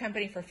been with our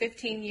company for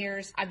 15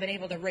 years. I've been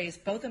able to raise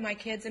both of my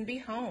kids and be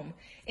home.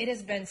 It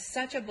has been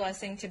such a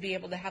blessing to be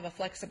able to have a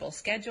flexible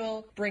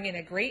schedule, bring in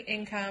a great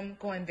income,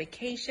 go on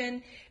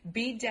vacation,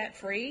 be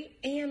debt-free,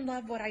 and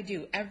love what I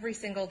do every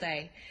single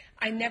day.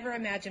 I never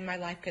imagined my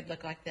life could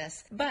look like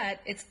this, but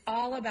it's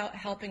all about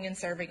helping and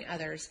serving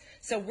others.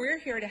 So we're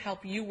here to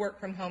help you work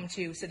from home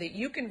too, so that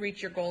you can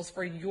reach your goals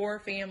for your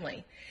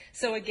family.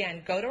 So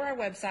again, go to our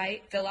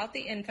website, fill out the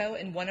info,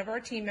 and one of our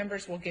team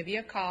members will give you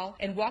a call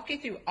and walk you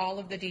through all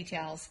of the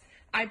details.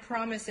 I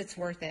promise it's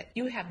worth it.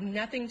 You have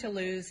nothing to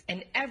lose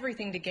and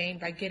everything to gain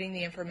by getting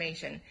the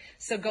information.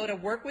 So go to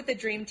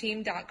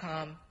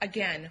WorkWithTheDreamTeam.com.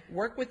 Again,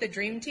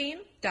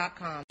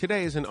 WorkWithTheDreamTeam.com.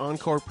 Today is an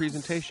encore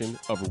presentation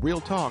of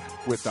Real Talk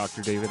with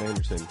Dr. David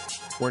Anderson.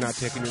 We're not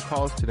taking your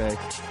calls today.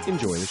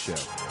 Enjoy the show.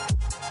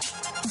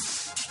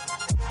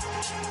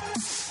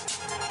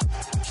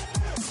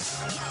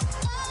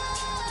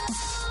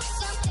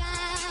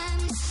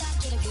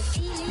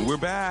 We're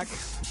back.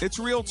 It's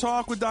Real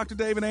Talk with Dr.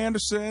 David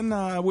Anderson.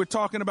 We're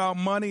talking about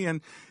money, and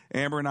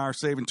Amber and I are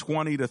saving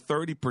 20 to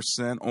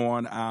 30%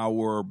 on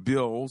our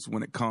bills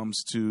when it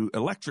comes to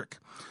electric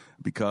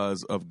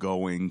because of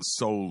going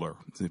solar.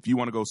 If you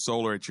want to go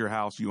solar at your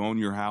house, you own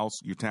your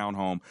house, your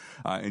townhome,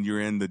 and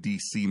you're in the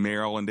D.C.,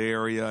 Maryland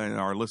area, in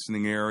our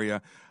listening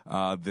area,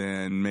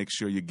 then make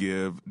sure you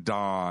give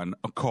Don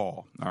a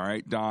call. All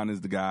right. Don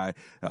is the guy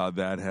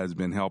that has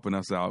been helping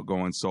us out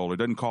going solar. It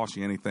doesn't cost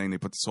you anything. They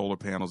put the solar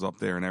panels up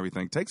there and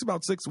everything. It takes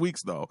about 6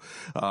 weeks, though.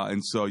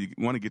 And so you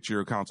want to get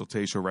your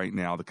consultation right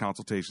now. The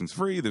consultation's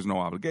free. There's no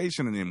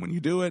obligation. And then when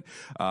you do it,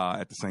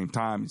 at the same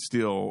time,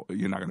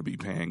 you're not going to be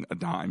paying a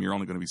dime. You're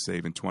only going to be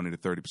saving 20 to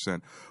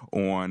 30%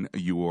 on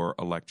your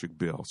electric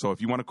bill. So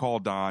if you want to call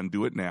Don,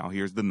 do it now.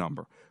 Here's the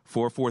number,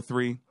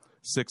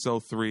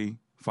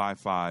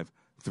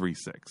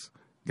 443-603-5536.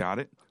 Got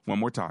it? One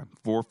more time,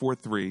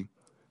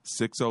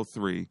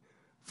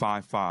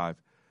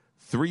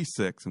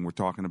 443-603-5536. And we're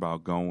talking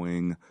about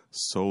going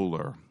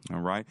solar.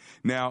 All right.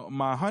 Now,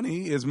 my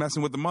honey is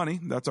messing with the money.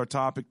 That's our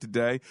topic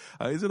today.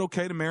 Is it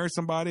okay to marry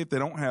somebody if they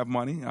don't have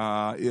money?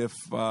 If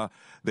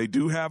they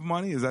do have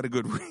money, is that a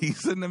good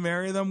reason to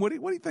marry them? What do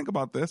you think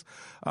about this?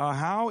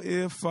 How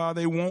if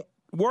they won't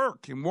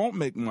work and won't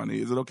make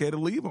money? Is it okay to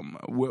leave them?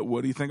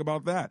 What do you think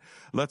about that?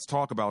 Let's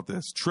talk about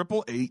this.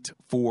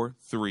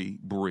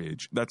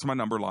 888-43-BRIDGE. That's my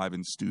number live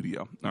in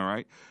studio. All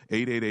right.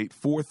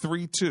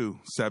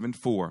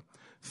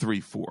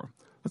 888-432-7434.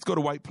 Let's go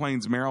to White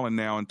Plains, Maryland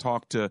now and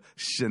talk to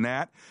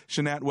Shanat.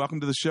 Shanat, welcome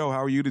to the show.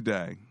 How are you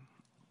today?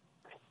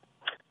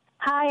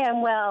 Hi,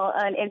 I'm well.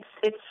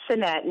 It's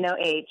Shanat, no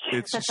H.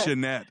 It's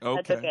Shanat. Okay.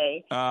 That's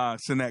okay.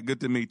 Shanat,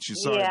 good to meet you.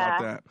 Sorry about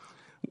that.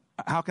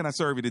 How can I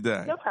serve you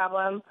today? No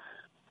problem.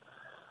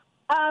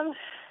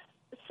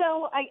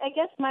 So I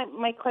guess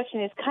my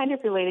question is kind of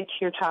related to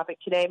your topic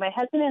today. My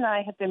husband and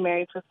I have been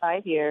married for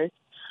 5 years.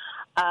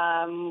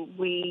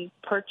 We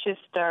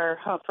purchased our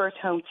first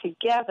home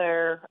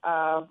together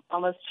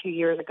almost 2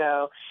 years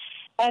ago.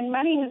 And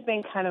money has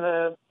been kind of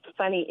a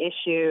funny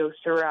issue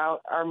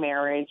throughout our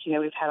marriage. You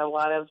know, we've had a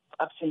lot of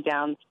ups and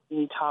downs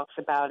and talks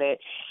about it.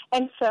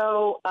 And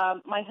so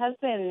my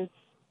husband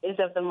is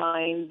of the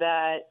mind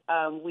that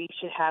we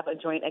should have a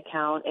joint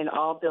account and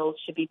all bills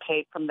should be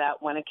paid from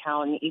that one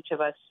account, and each of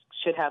us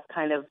should have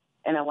kind of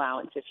an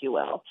allowance, if you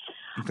will.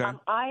 Okay.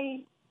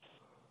 I'm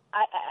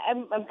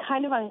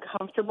kind of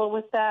uncomfortable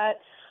with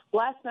that.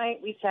 Last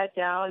night we sat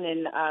down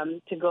and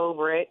to go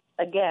over it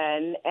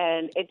again,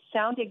 and it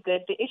sounded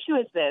good. The issue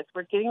is this: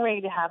 we're getting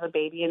ready to have a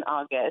baby in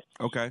August.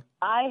 Okay.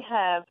 I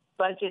have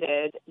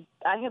budgeted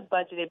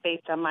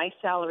based on my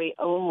salary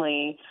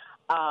only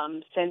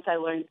since I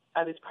learned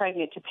I was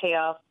pregnant to pay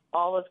off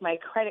all of my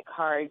credit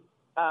cards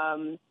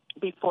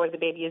before the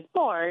baby is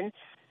born.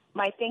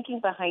 My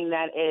thinking behind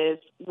that is,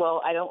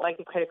 well, I don't like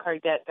the credit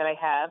card debt that I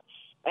have.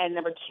 And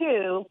number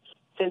two,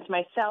 since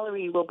my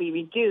salary will be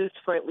reduced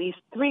for at least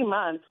 3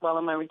 months while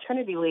I'm on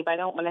maternity leave, I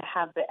don't want to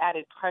have the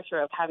added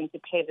pressure of having to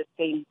pay the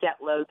same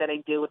debt load that I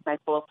do with my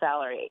full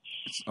salary.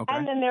 Okay.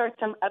 And then there are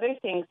some other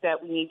things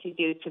that we need to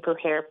do to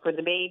prepare for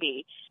the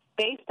baby.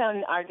 Based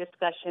on our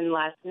discussion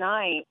last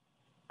night,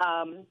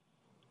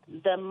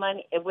 the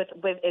money in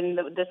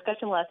the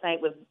discussion last night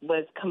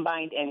was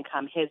combined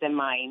income, his and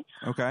mine.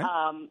 Okay.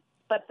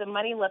 But the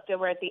money left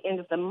over at the end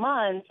of the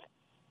month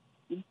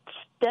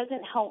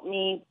doesn't help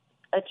me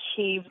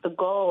achieve the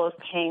goal of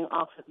paying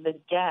off the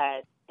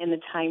debt in the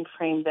time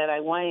frame that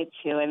I wanted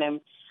to,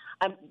 and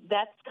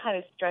that's kind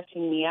of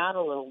stretching me out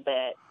a little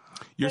bit.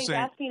 He's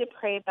asked me to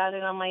pray about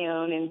it on my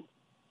own, and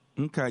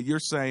okay, you're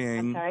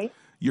saying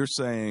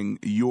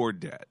your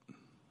debt.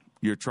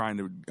 You're trying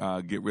to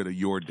get rid of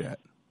your debt.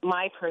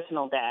 My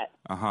personal debt.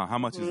 How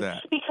much is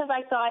that? Because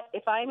I thought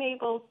if I'm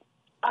able,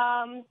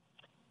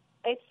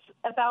 it's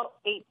about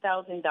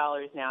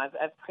 $8,000 now.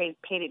 I've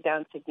paid it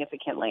down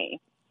significantly.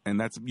 And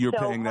you're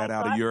paying that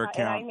out of your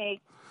account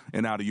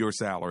and out of your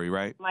salary,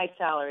 right? My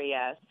salary,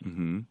 yes.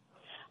 Mm-hmm.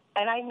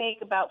 And I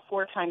make about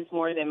 4 times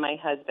more than my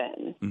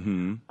husband.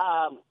 Mm-hmm.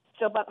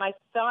 But my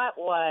thought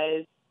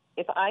was,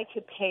 if I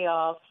could pay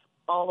off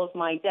all of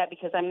my debt,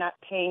 because I'm not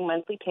paying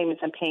monthly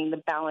payments, I'm paying the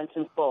balance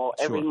in full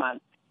every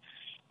month.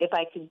 If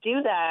I could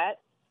do that,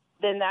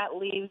 then that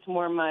leaves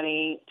more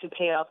money to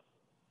pay off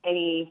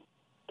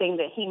anything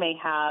that he may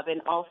have,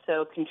 and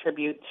also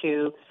contribute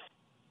to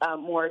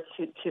more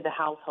to the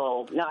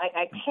household. Now,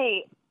 I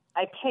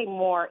pay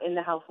more in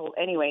the household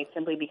anyway,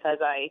 simply because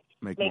I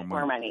make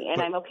more money,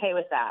 and I'm okay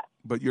with that.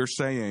 But you're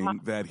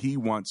saying that he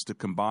wants to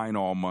combine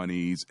all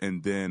monies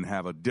and then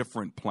have a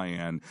different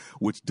plan,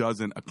 which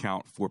doesn't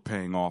account for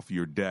paying off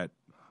your debt.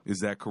 Is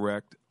that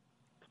correct?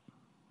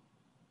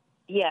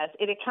 Yes,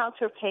 it accounts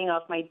for paying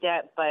off my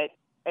debt, but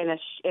in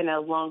a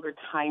longer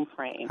time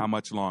frame. How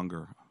much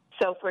longer?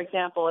 So, for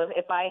example,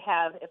 if I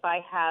have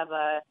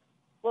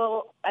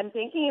I'm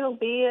thinking it'll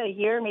be a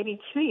year, maybe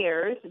 2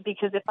 years,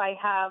 because if I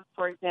have,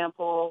 for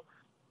example,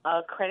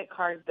 a credit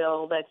card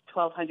bill that's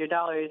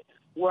 $1,200,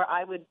 where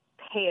I would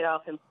pay it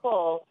off in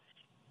full,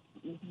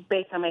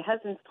 based on my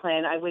husband's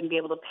plan, I wouldn't be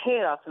able to pay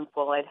it off in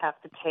full. I'd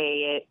have to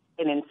pay it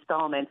in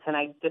installments, and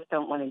I just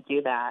don't want to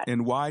do that.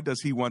 And why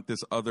does he want this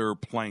other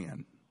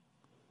plan?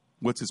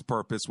 What's his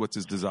purpose? What's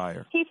his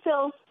desire? He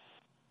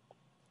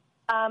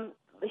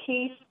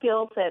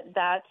feels that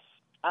that's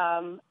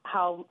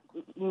how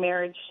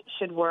marriage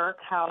should work,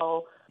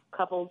 how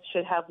couples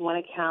should have one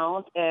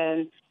account,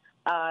 and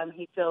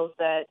he feels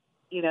that,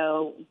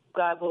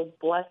 God will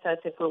bless us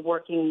if we're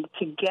working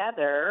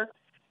together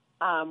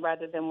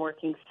rather than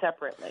working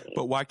separately.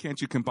 But why can't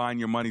you combine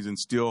your monies and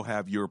still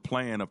have your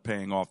plan of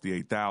paying off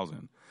the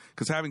 $8,000?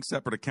 Because having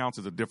separate accounts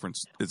is a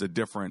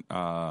different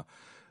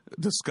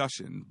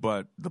discussion,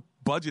 but the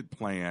budget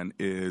plan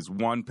is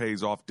one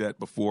pays off debt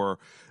before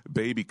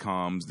baby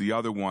comes. The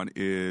other one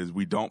is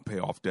we don't pay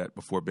off debt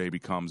before baby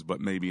comes,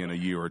 but maybe in a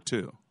year or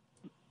two.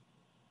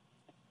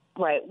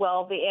 Right.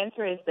 Well, the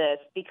answer is this,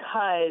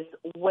 because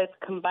with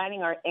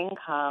combining our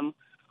income,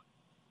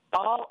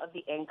 all of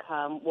the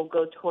income will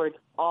go towards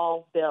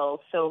all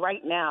bills. So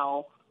right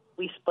now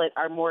we split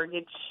our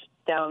mortgage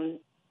down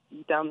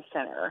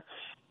center,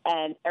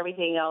 and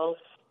everything else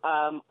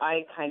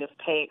I kind of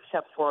pay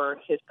except for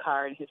his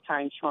car and his car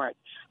insurance.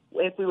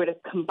 If we were to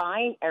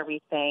combine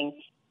everything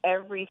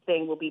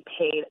will be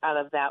paid out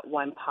of that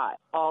one pot.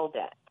 All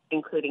debt,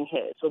 including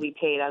his, will be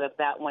paid out of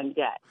that one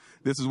debt.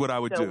 This is what I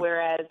would do.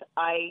 Whereas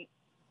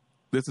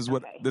This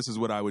is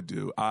what I would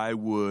do. I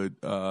would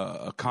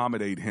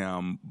accommodate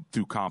him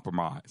through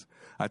compromise.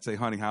 I'd say,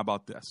 honey, how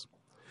about this?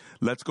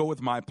 Let's go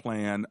with my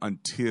plan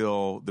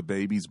until the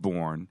baby's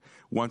born.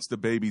 Once the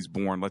baby's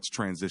born, let's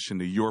transition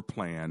to your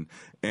plan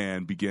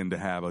and begin to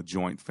have a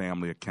joint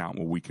family account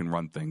where we can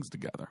run things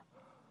together.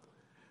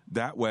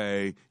 That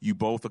way, you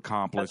both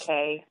accomplish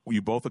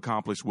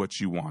what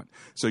you want.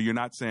 So you're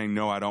not saying,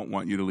 no, I don't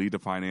want you to lead the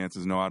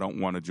finances. No, I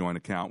don't want a joint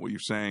account. What you're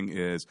saying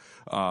is,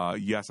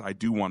 yes, I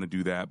do want to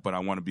do that, but I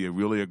want to be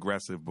really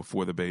aggressive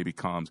before the baby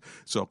comes.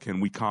 So can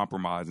we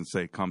compromise and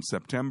say, come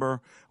September,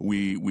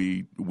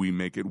 we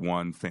make it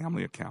one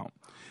family account?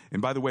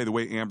 And by the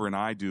way Amber and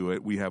I do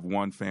it, we have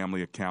one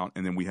family account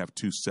and then we have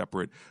two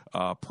separate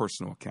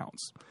personal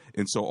accounts.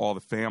 And so all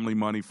the family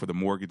money for the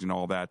mortgage and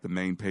all that, the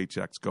main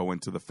paychecks go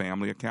into the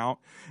family account.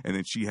 And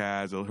then she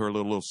has her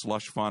little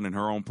slush fund in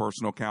her own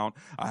personal account.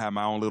 I have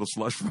my own little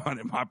slush fund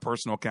in my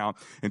personal account.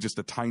 And just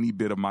a tiny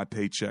bit of my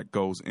paycheck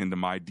goes into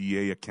my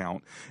DA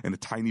account. And a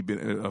tiny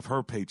bit of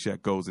her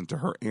paycheck goes into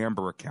her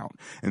Amber account.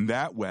 And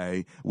that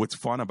way, what's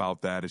fun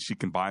about that is she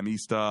can buy me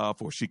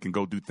stuff or she can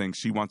go do things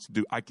she wants to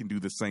do. I can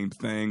do the same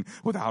thing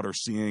without her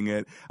seeing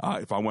it.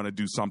 If I want to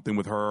do something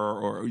with her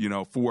or,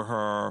 for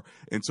her.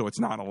 And so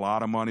it's not a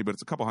lot of money, but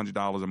it's a couple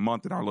 $100s a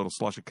month in our little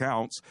slush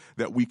accounts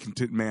that we can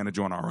manage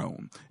on our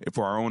own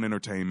for our own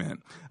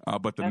entertainment.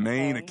 But the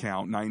main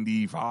account,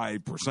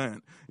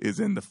 95%, is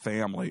in the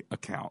family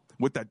account.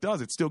 What that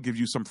does, it still gives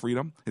you some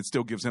freedom. It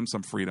still gives him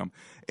some freedom.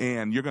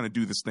 And you're going to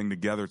do this thing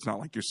together. It's not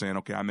like you're saying,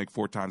 okay, I make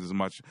 4 times as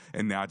much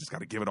and now I just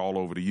got to give it all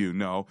over to you.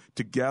 No,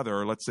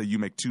 together, let's say you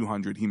make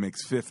 200, he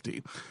makes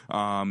 50.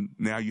 Now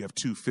you have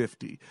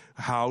 250.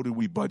 How do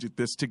we budget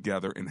this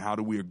together and how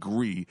do we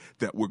agree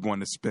that we're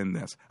going to spend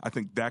this? I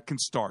think that can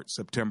start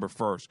September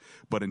 1st.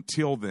 But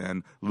until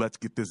then, let's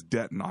get this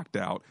debt knocked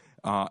out.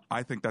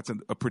 I think that's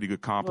a pretty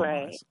good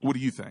compromise. Right. What do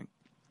you think?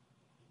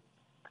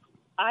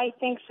 I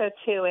think so,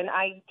 too. And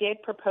I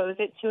did propose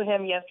it to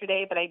him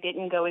yesterday, but I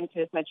didn't go into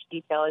as much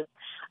detail as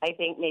I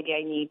think maybe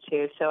I need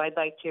to. So I'd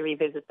like to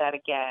revisit that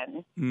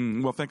again.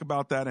 Well, think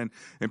about that and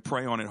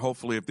pray on it.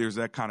 Hopefully, if there's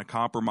that kind of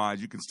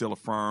compromise, you can still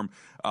affirm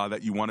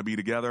that you want to be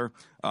together.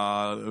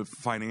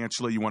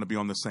 Financially, you want to be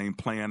on the same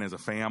plan as a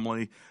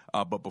family.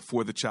 But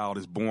before the child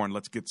is born,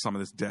 let's get some of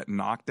this debt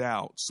knocked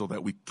out so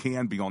that we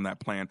can be on that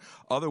plan.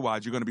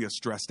 Otherwise, you're going to be a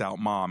stressed out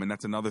mom. And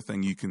that's another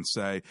thing you can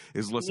say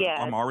is, listen,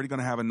 I'm already going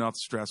to have enough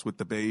stress with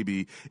the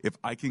baby. If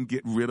I can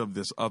get rid of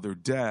this other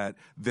debt,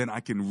 then I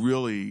can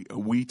really,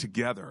 we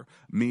together,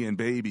 me and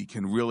baby,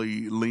 can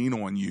really lean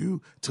on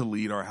you to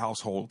lead our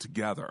household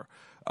together.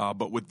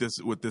 But with this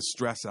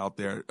stress out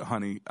there,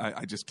 honey,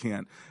 I just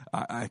can't.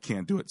 I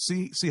can't do it.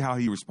 See how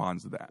he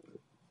responds to that.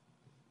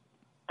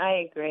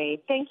 I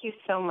agree. Thank you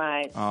so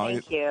much.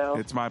 Thank you.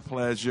 It's my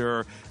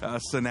pleasure.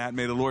 Sanat,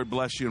 may the Lord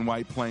bless you in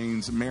White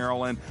Plains,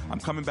 Maryland. I'm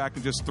coming back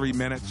in just 3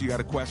 minutes. You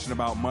got a question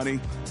about money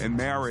and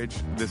marriage,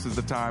 this is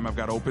the time. I've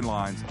got open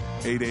lines,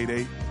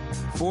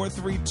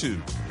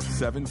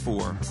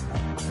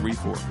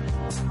 888-432-7434.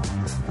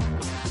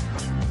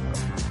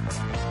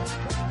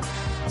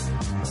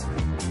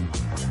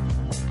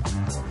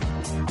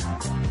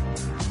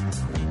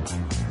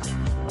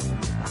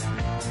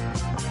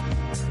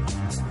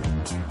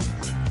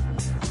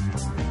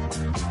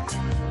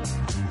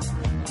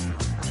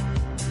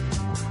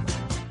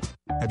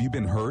 Have you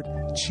been hurt,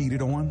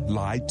 cheated on,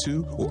 lied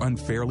to, or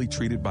unfairly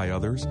treated by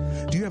others?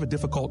 Do you have a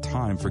difficult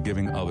time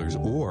forgiving others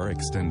or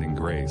extending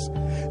grace?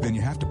 Then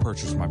you have to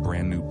purchase my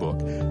brand new book,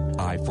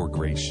 I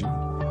Forgrace You.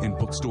 In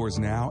bookstores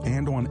now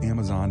and on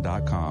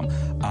Amazon.com,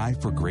 I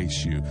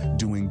Forgrace You,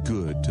 doing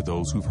good to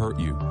those who've hurt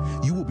you.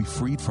 You will be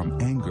freed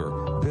from anger,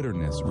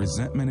 bitterness,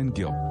 resentment, and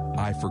guilt.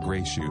 I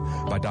Forgrace You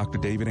by Dr.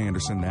 David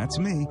Anderson. That's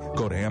me.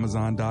 Go to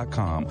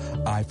Amazon.com,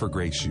 I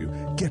Forgrace You.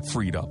 Get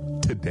freed up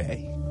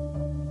today.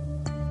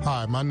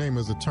 Hi, my name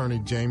is Attorney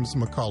James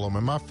McCullum,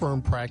 and my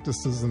firm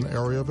practices in the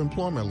area of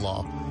employment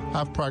law.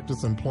 I've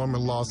practiced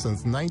employment law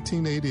since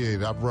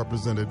 1988. I've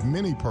represented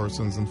many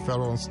persons in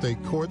federal and state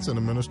courts and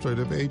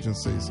administrative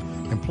agencies.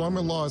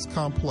 Employment law is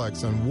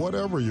complex, and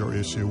whatever your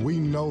issue, we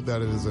know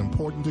that it is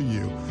important to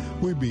you.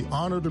 We'd be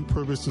honored and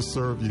privileged to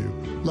serve you.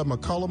 Let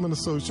McCullum &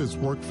 Associates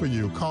work for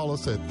you. Call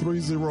us at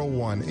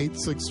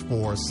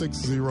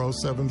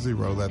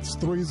 301-864-6070. That's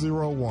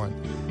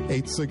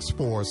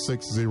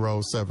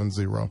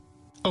 301-864-6070.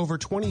 Over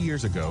 20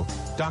 years ago,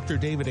 Dr.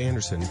 David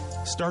Anderson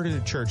started a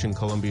church in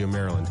Columbia,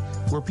 Maryland,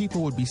 where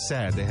people would be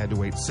sad they had to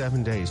wait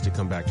 7 days to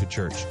come back to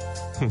church.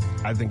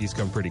 I think he's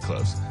come pretty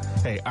close.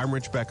 Hey, I'm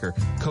Rich Becker,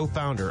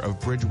 co-founder of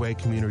Bridgeway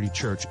Community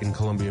Church in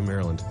Columbia,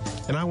 Maryland,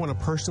 and I want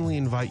to personally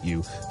invite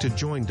you to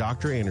join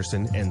Dr.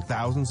 Anderson and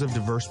thousands of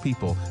diverse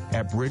people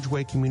at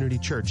Bridgeway Community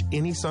Church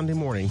any Sunday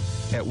morning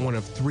at one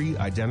of 3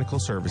 identical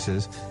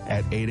services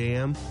at 8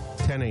 a.m.,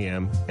 10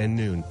 a.m., and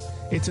noon.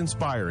 It's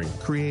inspiring,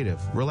 creative,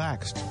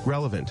 relaxed,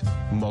 relevant,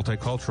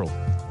 multicultural.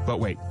 But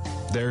wait,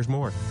 there's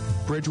more.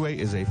 Bridgeway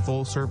is a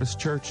full-service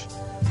church.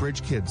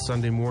 Bridge Kids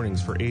Sunday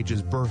mornings for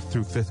ages birth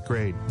through 5th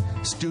grade.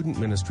 Student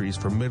ministries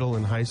for middle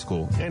and high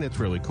school, and it's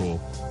really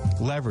cool.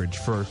 Leverage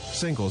for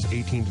singles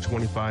 18 to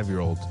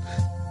 25-year-olds.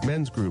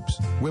 Men's groups,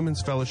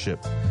 women's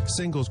fellowship,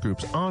 singles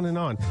groups, on and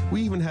on.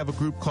 We even have a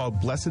group called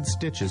Blessed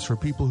Stitches for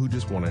people who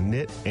just want to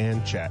knit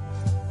and chat.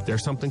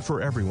 There's something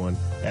for everyone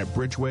at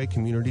Bridgeway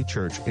Community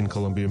Church in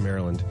Columbia,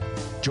 Maryland.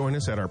 Join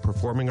us at our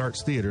Performing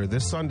Arts Theater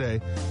this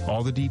Sunday.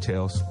 All the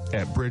details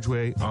at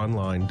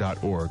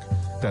bridgewayonline.org.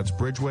 That's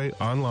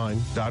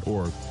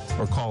bridgewayonline.org.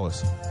 Or call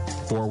us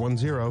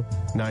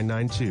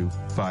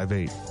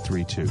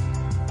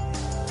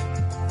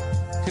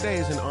 410-992-5832. Today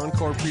is an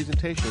encore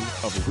presentation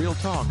of Real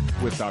Talk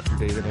with Dr.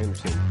 David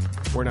Anderson.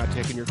 We're not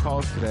taking your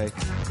calls today.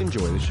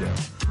 Enjoy the show.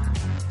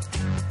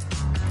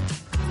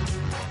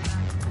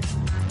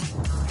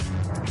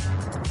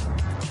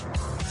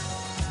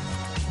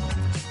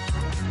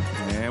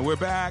 And we're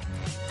back.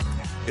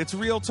 It's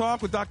Real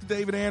Talk with Dr.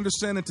 David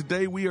Anderson, and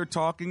today we are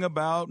talking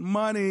about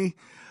money.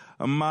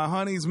 My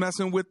honey's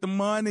messing with the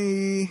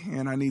money,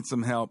 and I need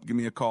some help. Give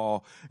me a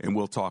call, and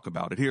we'll talk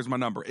about it. Here's my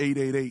number,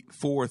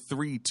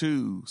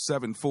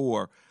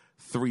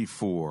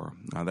 888-432-7434.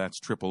 Now, that's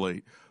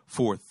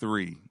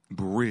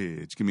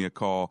 888-43-BRIDGE. Give me a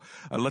call.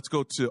 Let's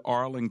go to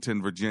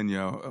Arlington,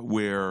 Virginia,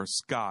 where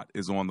Scott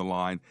is on the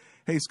line.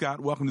 Hey,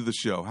 Scott, welcome to the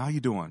show. How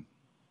you doing?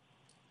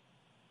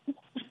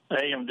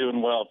 Hey, I'm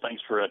doing well.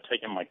 Thanks for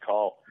taking my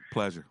call.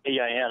 Pleasure. Hey,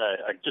 I had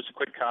just a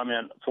quick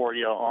comment for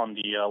you on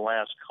the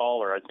last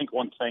caller. I think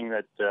one thing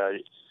that the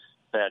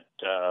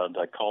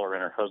caller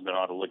and her husband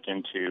ought to look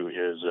into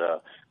is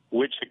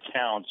which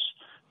accounts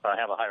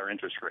have a higher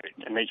interest rate,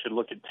 and they should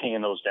look at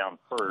paying those down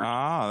first.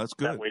 Ah, that's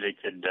good. That way they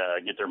could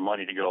get their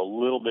money to go a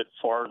little bit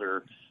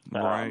farther,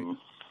 right,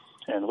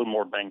 and a little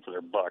more bang for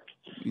their buck.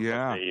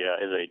 Yeah.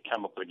 As they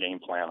come up with a game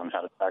plan on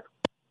how to tackle.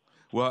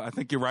 Well, I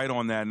think you're right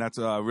on that, and that's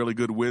really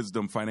good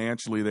wisdom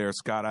financially there,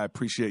 Scott. I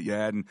appreciate you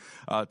adding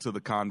to the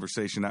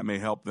conversation. That may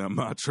help them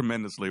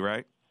tremendously,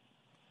 right?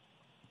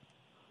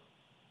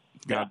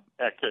 Yeah,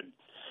 that could.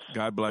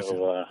 God bless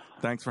you.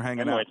 Thanks for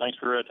hanging out. Thanks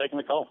for taking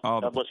the call.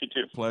 God bless you,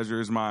 too. Pleasure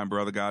is mine,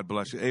 brother. God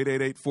bless you.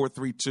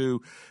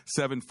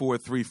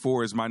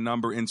 888-432-7434 is my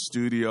number in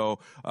studio.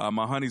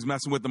 My honey's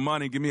messing with the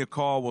money. Give me a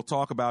call. We'll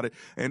talk about it.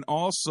 And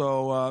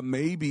also,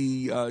 maybe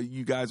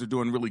you guys are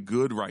doing really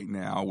good right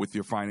now with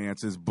your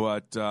finances,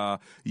 but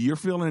you're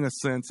feeling a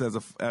sense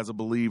as a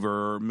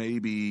believer,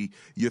 maybe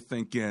you're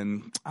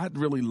thinking, I'd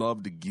really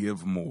love to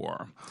give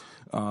more.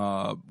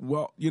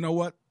 Well, you know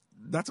what?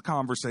 That's a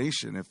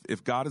conversation.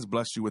 If God has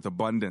blessed you with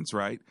abundance,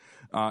 right,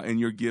 and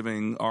you're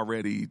giving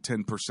already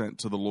 10%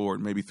 to the Lord,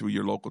 maybe through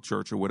your local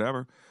church or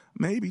whatever,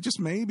 maybe, just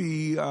maybe,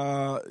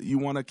 you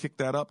want to kick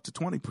that up to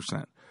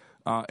 20%.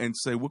 And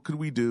say, what could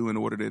we do in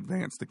order to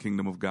advance the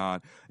kingdom of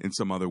God in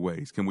some other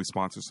ways? Can we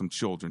sponsor some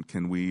children?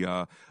 Can we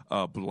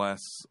bless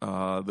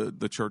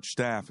the church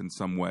staff in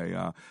some way?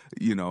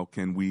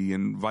 Can we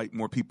invite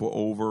more people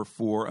over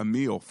for a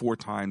meal 4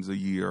 times a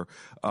year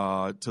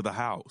to the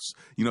house?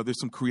 There's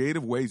some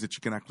creative ways that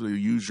you can actually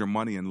use your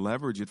money and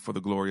leverage it for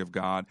the glory of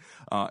God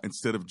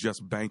instead of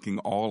just banking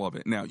all of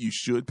it. Now, you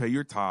should pay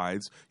your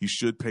tithes. You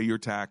should pay your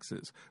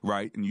taxes,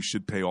 right? And you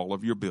should pay all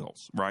of your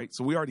bills, right?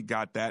 So we already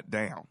got that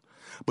down.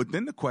 But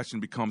then the question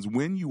becomes,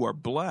 when you are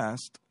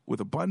blessed with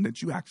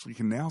abundance, you actually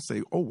can now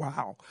say, oh,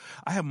 wow,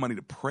 I have money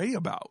to pray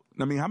about.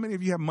 I mean, how many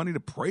of you have money to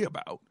pray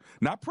about?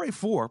 Not pray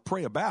for,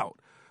 pray about.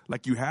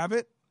 Like you have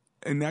it,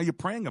 and now you're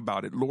praying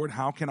about it. Lord,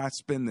 how can I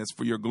spend this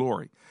for your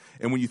glory?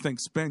 And when you think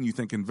spend, you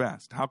think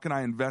invest. How can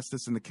I invest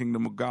this in the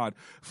kingdom of God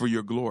for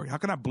your glory? How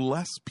can I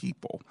bless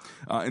people?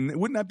 And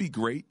wouldn't that be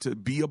great to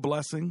be a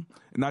blessing?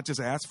 And not just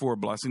ask for a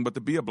blessing, but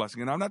to be a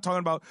blessing. And I'm not talking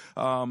about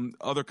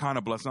other kind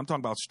of blessing. I'm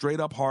talking about straight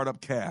up, hard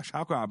up cash.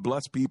 How can I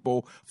bless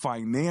people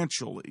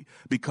financially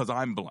because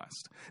I'm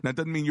blessed? Now, it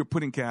doesn't mean you're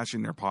putting cash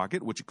in their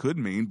pocket, which it could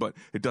mean, but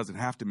it doesn't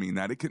have to mean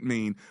that. It could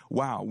mean,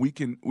 wow, we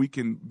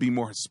can be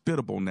more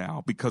hospitable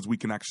now because we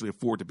can actually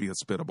afford to be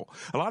hospitable.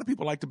 A lot of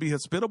people like to be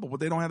hospitable, but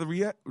they don't have the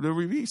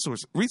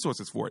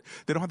resources for it.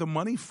 They don't have the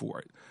money for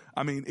it.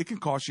 I mean, it can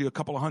cost you a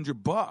couple of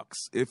 $100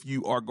 if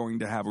you are going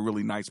to have a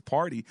really nice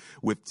party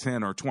with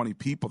 10 or 20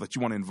 people that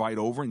you want to invite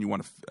over and you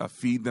want to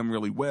feed them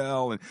really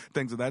well and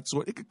things of that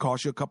sort, it could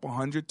cost you a couple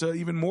 $100 to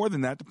even more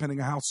than that,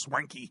 depending on how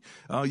swanky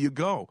you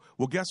go.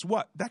 Well, guess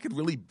what? That could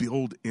really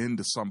build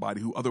into somebody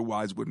who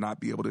otherwise would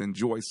not be able to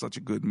enjoy such a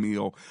good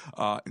meal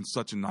in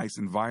such a nice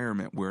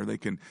environment where they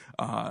can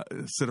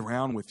sit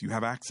around with you,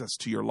 have access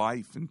to your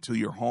life and to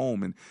your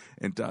home,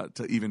 and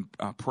to even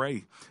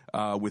pray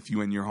with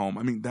you in your home.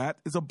 I mean, that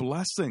is a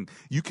blessing.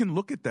 You can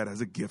look at that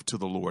as a gift to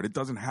the Lord. It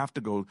doesn't have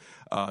to go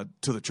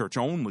to the church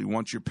only.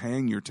 Once you're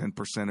paying your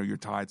 10% of your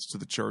tithes to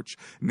the church,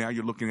 now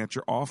you're looking at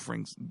your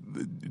offerings.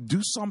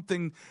 Do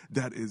something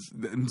that is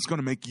going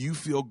to make you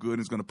feel good,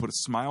 is going to put a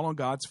smile on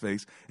God's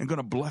face, and going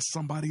to bless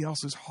somebody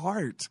else's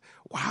heart.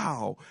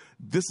 Wow.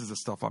 This is the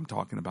stuff I'm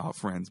talking about,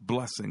 friends.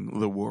 Blessing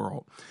the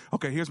world.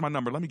 Okay, here's my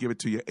number. Let me give it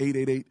to you.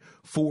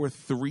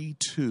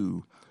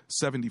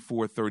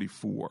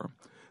 888-432-7434.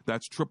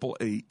 That's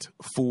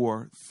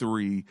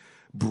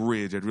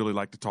 888-43-BRIDGE. I'd really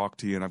like to talk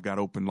to you, and I've got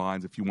open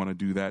lines if you want to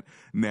do that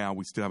now.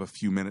 We still have a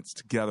few minutes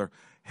together.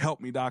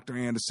 Help me, Dr.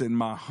 Anderson.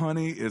 My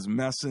honey is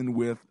messing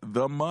with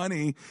the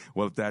money.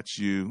 Well, if that's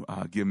you,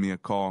 give me a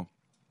call.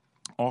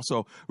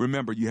 Also,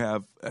 remember, you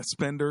have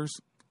spenders,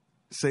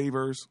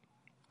 savers,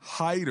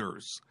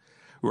 hiders,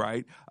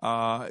 right?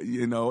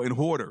 And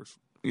hoarders.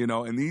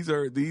 And these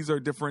are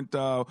different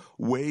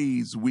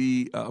ways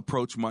we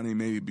approach money,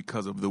 maybe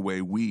because of the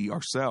way we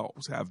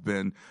ourselves have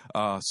been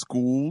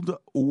schooled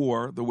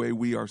or the way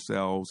we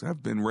ourselves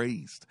have been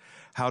raised.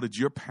 How did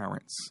your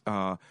parents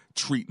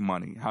treat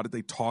money? How did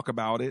they talk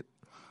about it?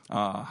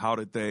 How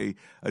did they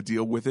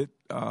deal with it?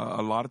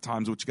 A lot of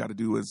times what you got to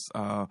do is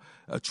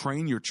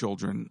train your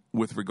children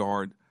with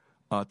regard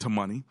to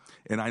money.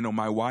 And I know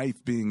my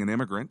wife, being an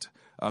immigrant,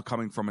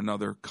 coming from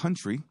another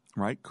country,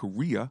 right,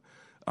 Korea,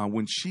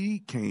 when she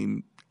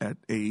came at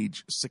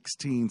age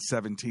 16,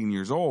 17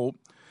 years old,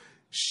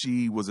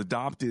 she was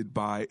adopted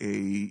by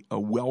a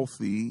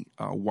wealthy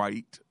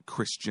white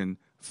Christian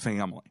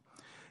family.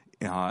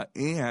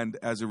 And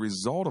as a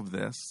result of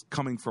this,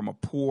 coming from a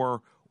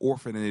poor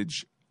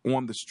orphanage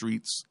on the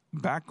streets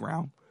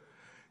background,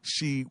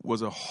 she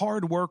was a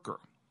hard worker.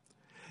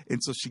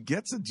 And so she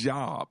gets a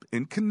job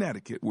in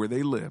Connecticut where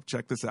they live.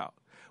 Check this out.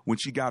 When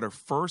she got her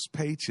first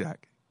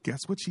paycheck, guess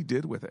what she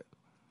did with it?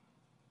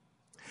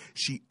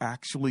 She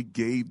actually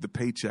gave the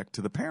paycheck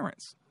to the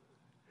parents.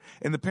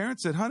 And the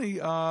parents said, honey,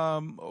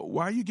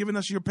 why are you giving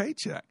us your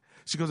paycheck?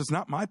 She goes, it's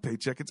not my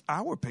paycheck. It's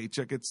our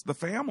paycheck. It's the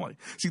family.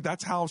 See,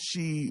 that's how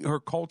her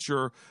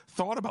culture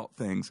thought about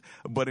things.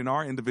 But in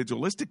our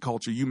individualistic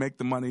culture, you make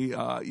the money,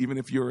 even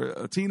if you're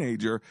a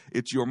teenager,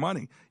 it's your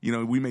money.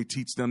 We may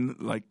teach them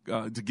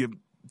to give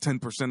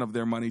 10% of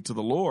their money to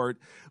the Lord,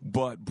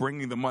 but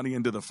bringing the money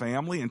into the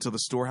family, into the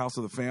storehouse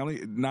of the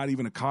family, not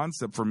even a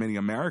concept for many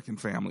American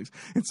families.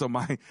 And so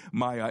my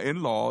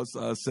in-laws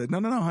said,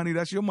 no, honey,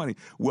 that's your money.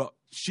 Well,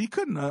 she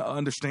couldn't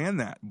understand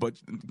that, but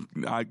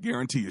I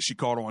guarantee you she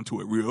caught on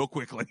to it real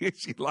quickly.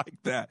 She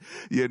liked that,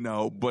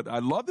 But I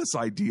love this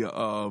idea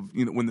of,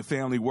 when the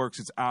family works,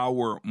 it's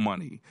our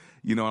money.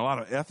 A lot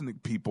of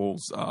ethnic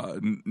peoples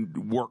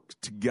work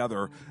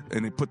together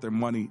and they put their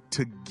money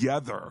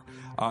together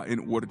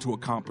in order to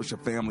accomplish a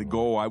family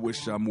goal. I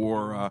wish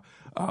more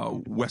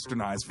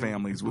westernized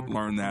families would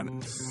learn that.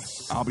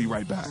 I'll be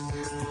right back.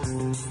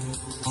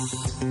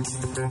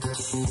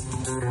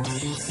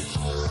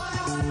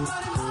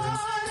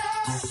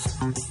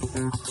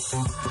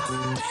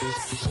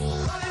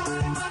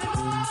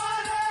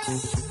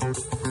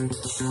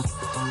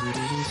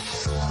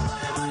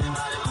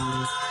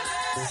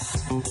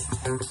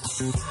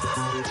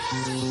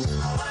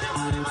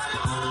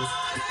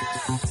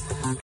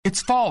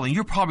 It's fall and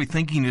you're probably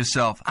thinking to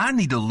yourself, I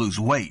need to lose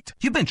weight.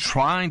 You've been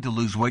trying to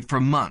lose weight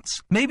for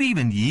months, maybe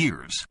even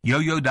years.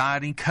 Yo-yo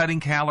dieting, cutting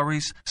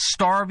calories,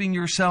 starving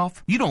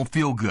yourself. You don't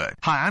feel good.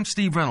 Hi, I'm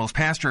Steve Reynolds,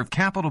 pastor of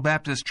Capital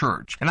Baptist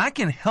Church, and I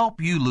can help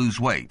you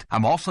lose weight.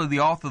 I'm also the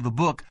author of the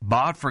book,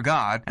 Bod for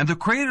God, and the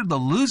creator of the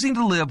Losing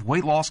to Live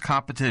weight loss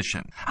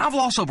competition. I've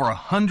lost over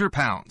 100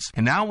 pounds,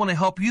 and now I want to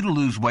help you to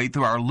lose weight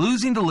through our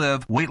Losing to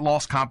Live weight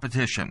loss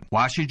competition.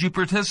 Why should you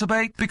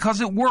participate?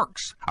 Because it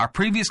works. Our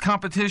previous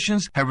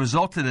competitions have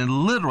resulted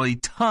in literally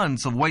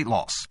tons of weight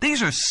loss.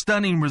 These are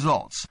stunning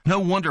results. No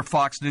wonder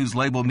Fox News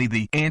labeled me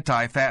the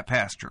anti-fat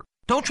pastor.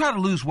 Don't try to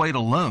lose weight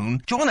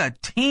alone. Join a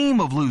team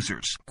of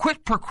losers.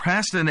 Quit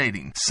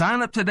procrastinating.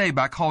 Sign up today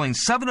by calling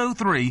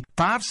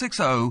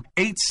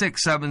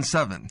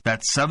 703-560-8677.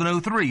 That's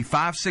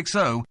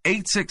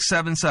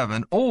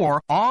 703-560-8677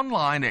 or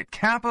online at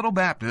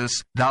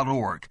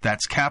capitalbaptist.org.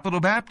 That's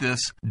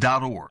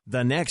capitalbaptist.org.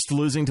 The next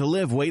Losing to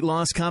Live weight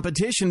loss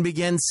competition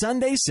begins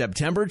Sunday,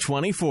 September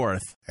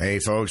 24th. Hey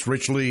folks,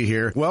 Rich Lee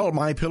here. Well,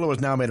 MyPillow has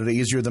now made it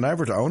easier than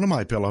ever to own a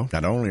MyPillow.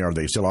 Not only are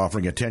they still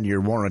offering a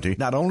 10-year warranty,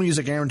 not only is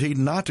it guaranteed made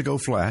not to go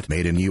flat,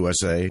 made in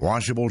USA,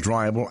 washable,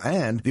 dryable,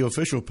 and the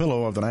official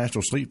pillow of the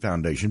National Sleep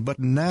Foundation. But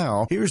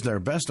now, here's their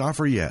best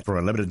offer yet. For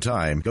a limited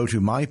time, go to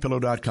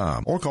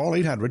mypillow.com or call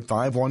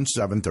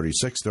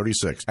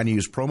 800-517-3636 and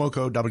use promo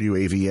code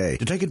WAVA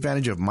to take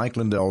advantage of Mike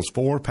Lindell's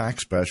 4-pack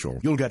special.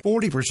 You'll get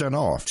 40%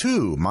 off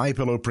 2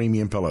 MyPillow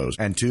premium pillows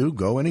and 2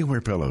 Go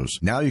Anywhere pillows.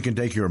 Now you can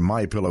take your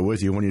MyPillow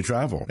with you when you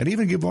travel and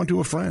even give one to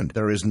a friend.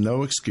 There is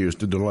no excuse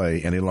to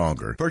delay any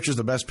longer. Purchase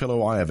the best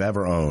pillow I have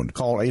ever owned.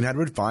 Call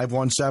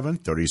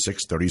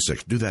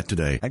 800-517-3636. Do that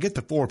today and get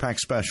the 4-pack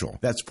special.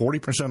 That's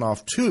 40%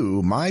 off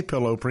 2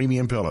 MyPillow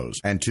premium pillows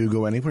and 2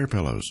 Go Anywhere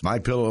pillows.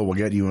 MyPillow will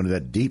get you into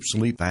that deep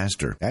sleep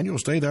faster, and you'll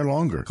stay there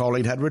longer. Call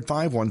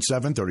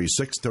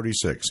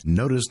 800-517-3636.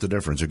 Notice the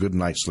difference a good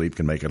night's sleep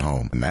can make at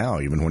home. Now,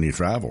 even when you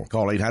travel.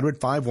 Call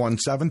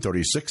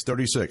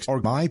 800-517-3636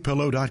 or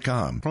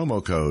mypillow.com.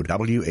 Promo code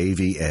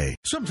WAVA.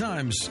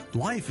 Sometimes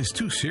life is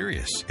too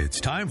serious. It's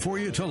time for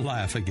you to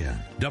laugh again.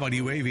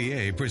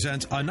 WAVA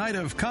presents A Night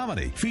of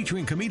Comedy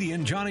featuring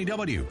comedian Johnny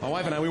W. My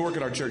wife and I, we work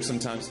at our church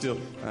sometimes still,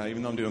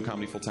 even though I'm doing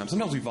comedy full time.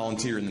 Sometimes we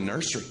volunteer in the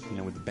nursery,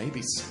 with the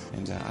babies.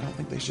 And I don't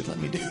think they should let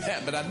me do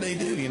that, but they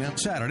do,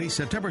 Saturday,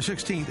 September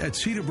 16th at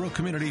Cedar Brook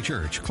Community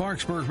Church,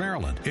 Clarksburg,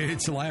 Maryland.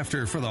 It's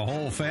laughter for the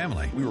whole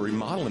family. We were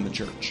remodeling the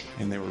church,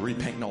 and they were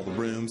repainting all the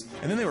rooms.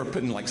 And then they were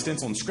putting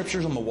stenciling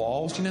scriptures on the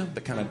walls,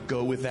 that kind of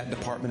go with that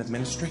department of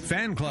ministry.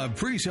 Fan Club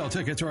pre-sale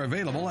tickets are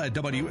available at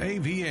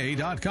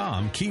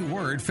WAVA.com,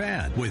 keyword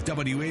fan. With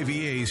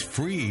WAVA's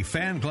free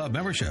Fan Club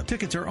membership,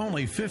 tickets are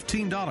only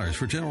 $15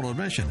 for general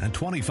admission and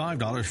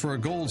 $25 for a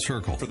gold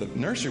circle. For the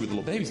nursery with the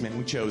little babies, man,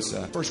 we chose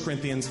 1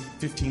 Corinthians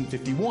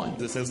 15:51.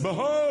 That says,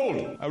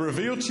 "Behold, I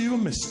reveal to you a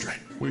mystery.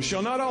 We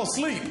shall not all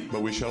sleep,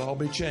 but we shall all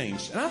be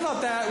changed." And I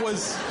thought that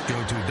was...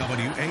 Go to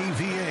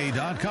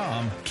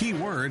WAVA.com,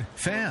 keyword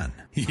fan.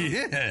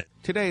 Yeah!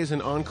 Today is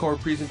an encore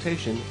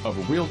presentation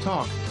of Real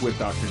Talk with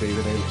Dr.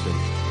 David Anderson.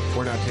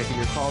 We're not taking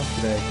your calls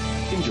today.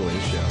 Enjoy the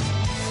show.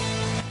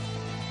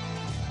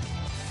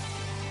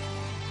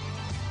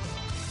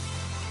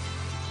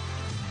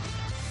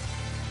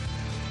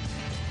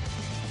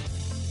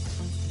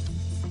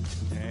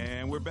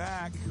 And we're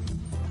back.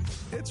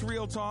 It's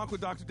Real Talk with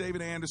Dr.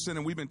 David Anderson,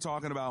 and we've been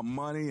talking about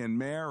money and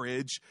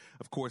marriage.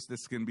 Of course,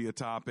 this can be a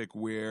topic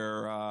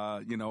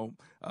where,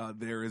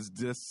 there is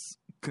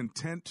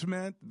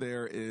discontentment,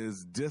 there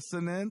is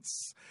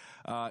dissonance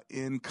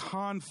in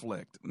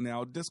conflict.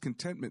 Now,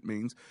 discontentment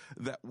means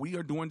that we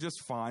are doing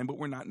just fine, but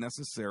we're not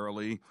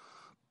necessarily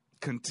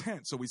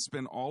content. So we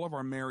spend all of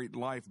our married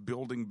life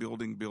building,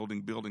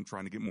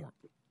 trying to get more.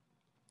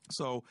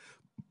 So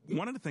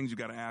one of the things you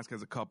got to ask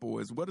as a couple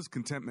is, what does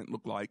contentment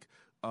look like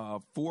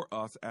for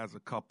us as a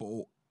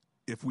couple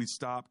if we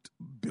stopped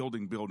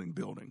building?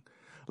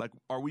 Like,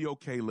 are we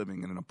okay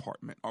living in an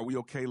apartment? Are we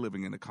okay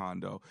living in a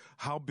condo?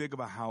 How big of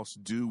a house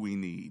do we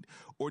need?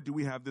 Or do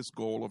we have this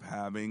goal of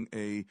having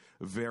a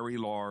very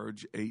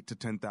large $8,000 to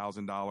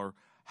 $10,000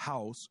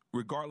 house,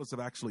 regardless of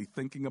actually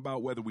thinking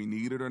about whether we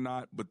need it or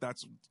not? But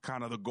that's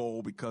kind of the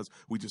goal, because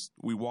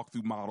we walk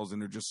through models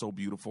and they're just so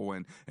beautiful,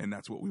 and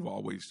that's what we've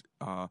always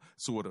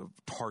sort of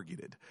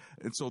targeted.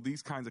 And so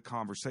these kinds of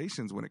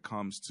conversations when it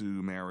comes to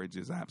marriage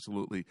is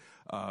absolutely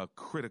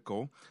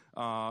critical,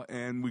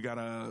 and we got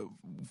to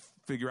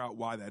figure out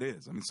why that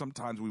is. I mean,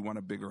 sometimes we want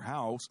a bigger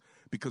house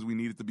because we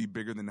need it to be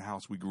bigger than the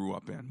house we grew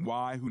up in.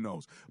 Why? Who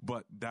knows?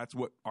 But that's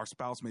what our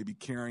spouse may be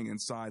carrying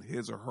inside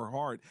his or her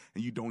heart,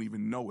 and you don't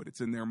even know it. It's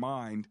in their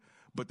mind,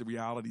 but the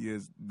reality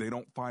is they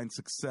don't find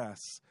success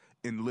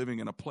in living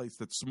in a place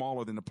that's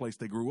smaller than the place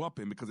they grew up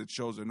in, because it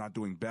shows they're not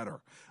doing better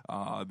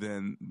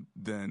than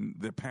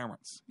their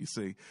parents, you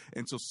see.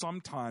 And so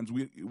sometimes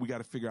we got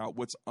to figure out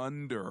what's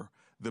under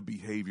the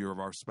behavior of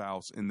our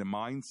spouse and the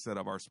mindset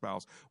of our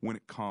spouse when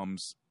it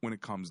comes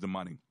to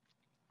money.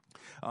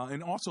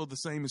 And also the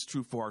same is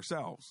true for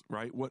ourselves,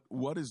 right?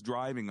 What is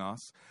driving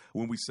us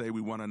when we say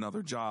we want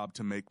another job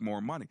to make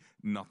more money?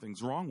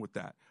 Nothing's wrong with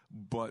that.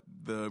 But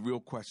the real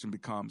question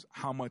becomes,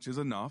 how much is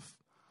enough?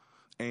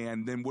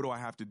 And then what do I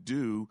have to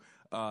do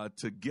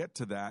to get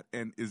to that?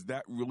 And is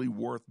that really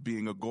worth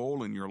being a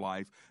goal in your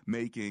life,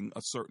 making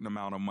a certain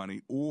amount of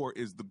money? Or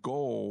is the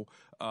goal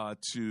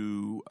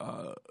to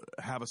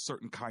have a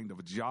certain kind of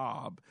a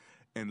job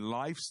and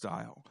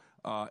lifestyle?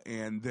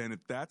 And then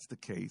if that's the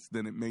case,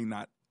 then it may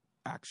not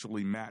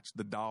actually match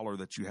the dollar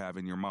that you have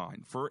in your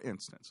mind. For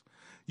instance,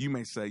 you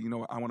may say, you know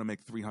what, I want to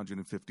make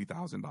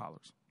 $350,000,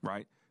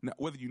 right? Now,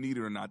 whether you need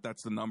it or not,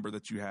 that's the number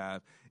that you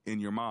have in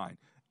your mind.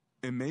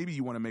 And maybe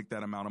you want to make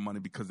that amount of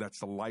money because that's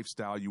the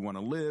lifestyle you want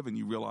to live, and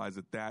you realize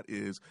that that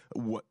is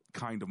what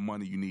kind of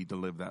money you need to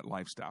live that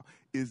lifestyle.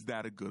 Is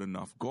that a good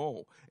enough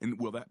goal? And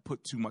will that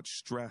put too much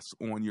stress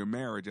on your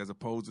marriage, as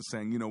opposed to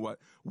saying, you know what,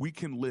 we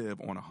can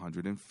live on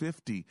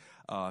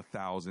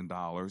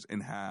 $150,000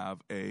 and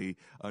have a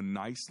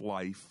nice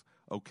life,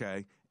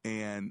 okay,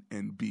 and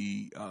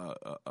be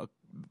a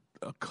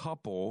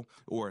couple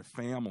or a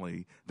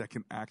family that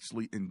can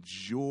actually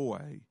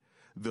enjoy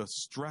the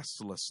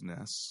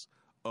stresslessness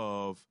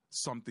of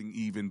something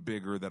even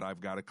bigger that I've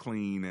got to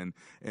clean, and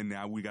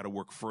now we got to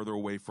work further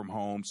away from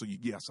home. So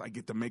yes, I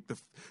get to make the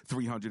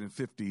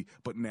 350,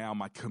 but now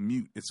my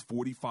commute is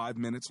 45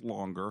 minutes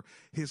longer.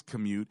 His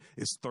commute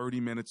is 30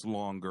 minutes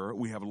longer.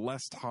 We have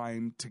less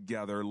time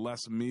together,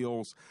 less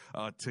meals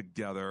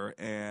together,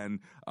 and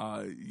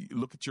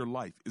look at your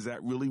life. Is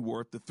that really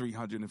worth the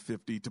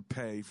 350 to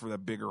pay for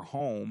that bigger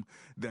home?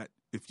 That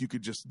if you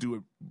could just do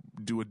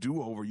a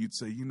do-over, you'd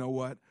say, you know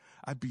what?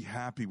 I'd be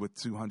happy with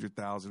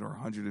 200,000 or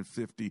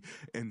 150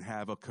 and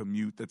have a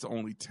commute that's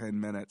only 10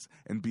 minutes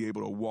and be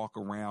able to walk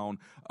around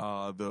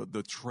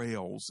the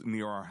trails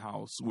near our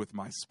house with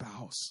my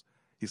spouse.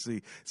 You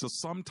see, so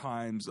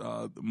sometimes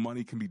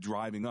money can be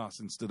driving us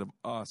instead of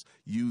us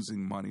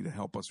using money to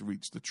help us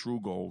reach the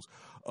true goals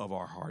of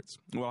our hearts.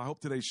 Well, I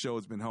hope today's show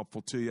has been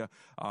helpful to you,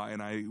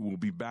 and I will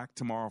be back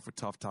tomorrow for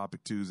Tough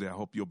Topic Tuesday. I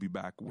hope you'll be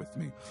back with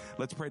me.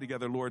 Let's pray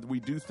together. Lord, we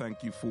do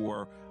thank you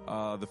for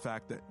the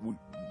fact that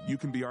you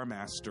can be our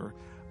master,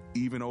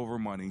 even over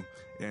money,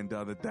 and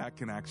that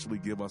can actually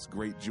give us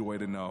great joy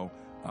to know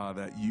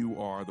that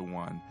you are the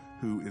one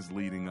who is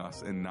leading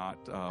us and not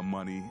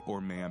money or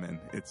mammon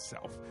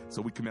itself.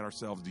 So we commit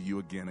ourselves to you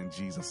again in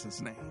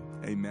Jesus' name.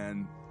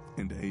 Amen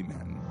and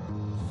amen.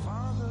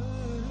 Father,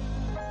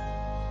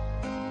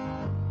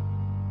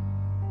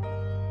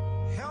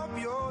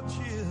 help your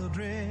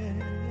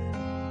children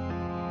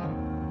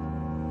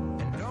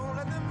and don't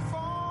let them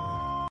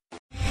fall.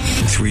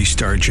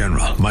 3-star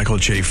General Michael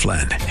J.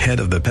 Flynn, head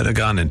of the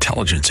Pentagon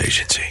Intelligence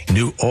Agency,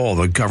 knew all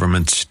the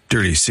government's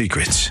dirty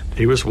secrets.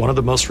 He was one of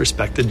the most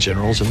respected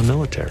generals in the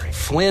military.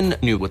 Flynn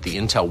knew what the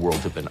intel world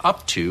had been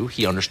up to.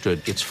 He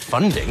understood its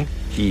funding.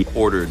 He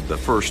ordered the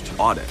first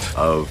audit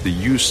of the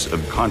use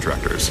of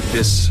contractors.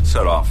 This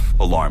set off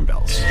alarm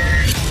bells.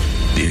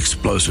 The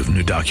explosive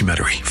new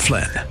documentary,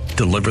 Flynn,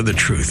 Deliver the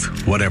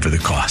Truth, Whatever the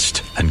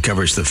Cost,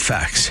 uncovers the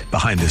facts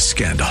behind this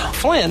scandal.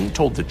 Flynn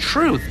told the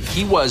truth.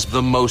 He was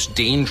the most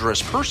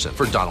dangerous person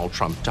for Donald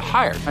Trump to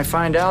hire. I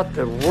find out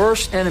the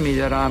worst enemy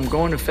that I'm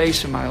going to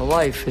face in my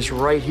life is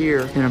right here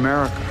in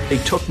America. They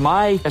took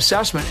my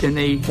assessment and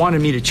they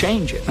wanted me to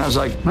change it. And I was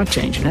like, I'm not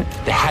changing it.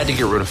 They had to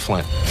get rid of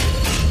Flynn.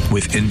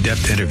 With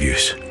in-depth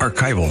interviews,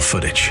 archival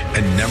footage,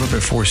 and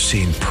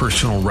never-before-seen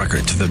personal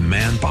records of the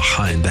man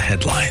behind the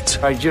headlines.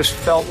 I just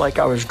felt like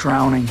I was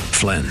drowning.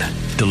 Flynn,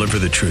 Deliver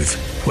the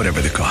Truth, Whatever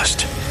the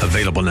Cost.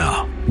 Available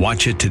now.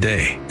 Watch it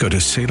today. Go to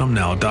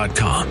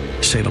salemnow.com.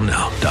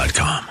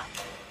 salemnow.com.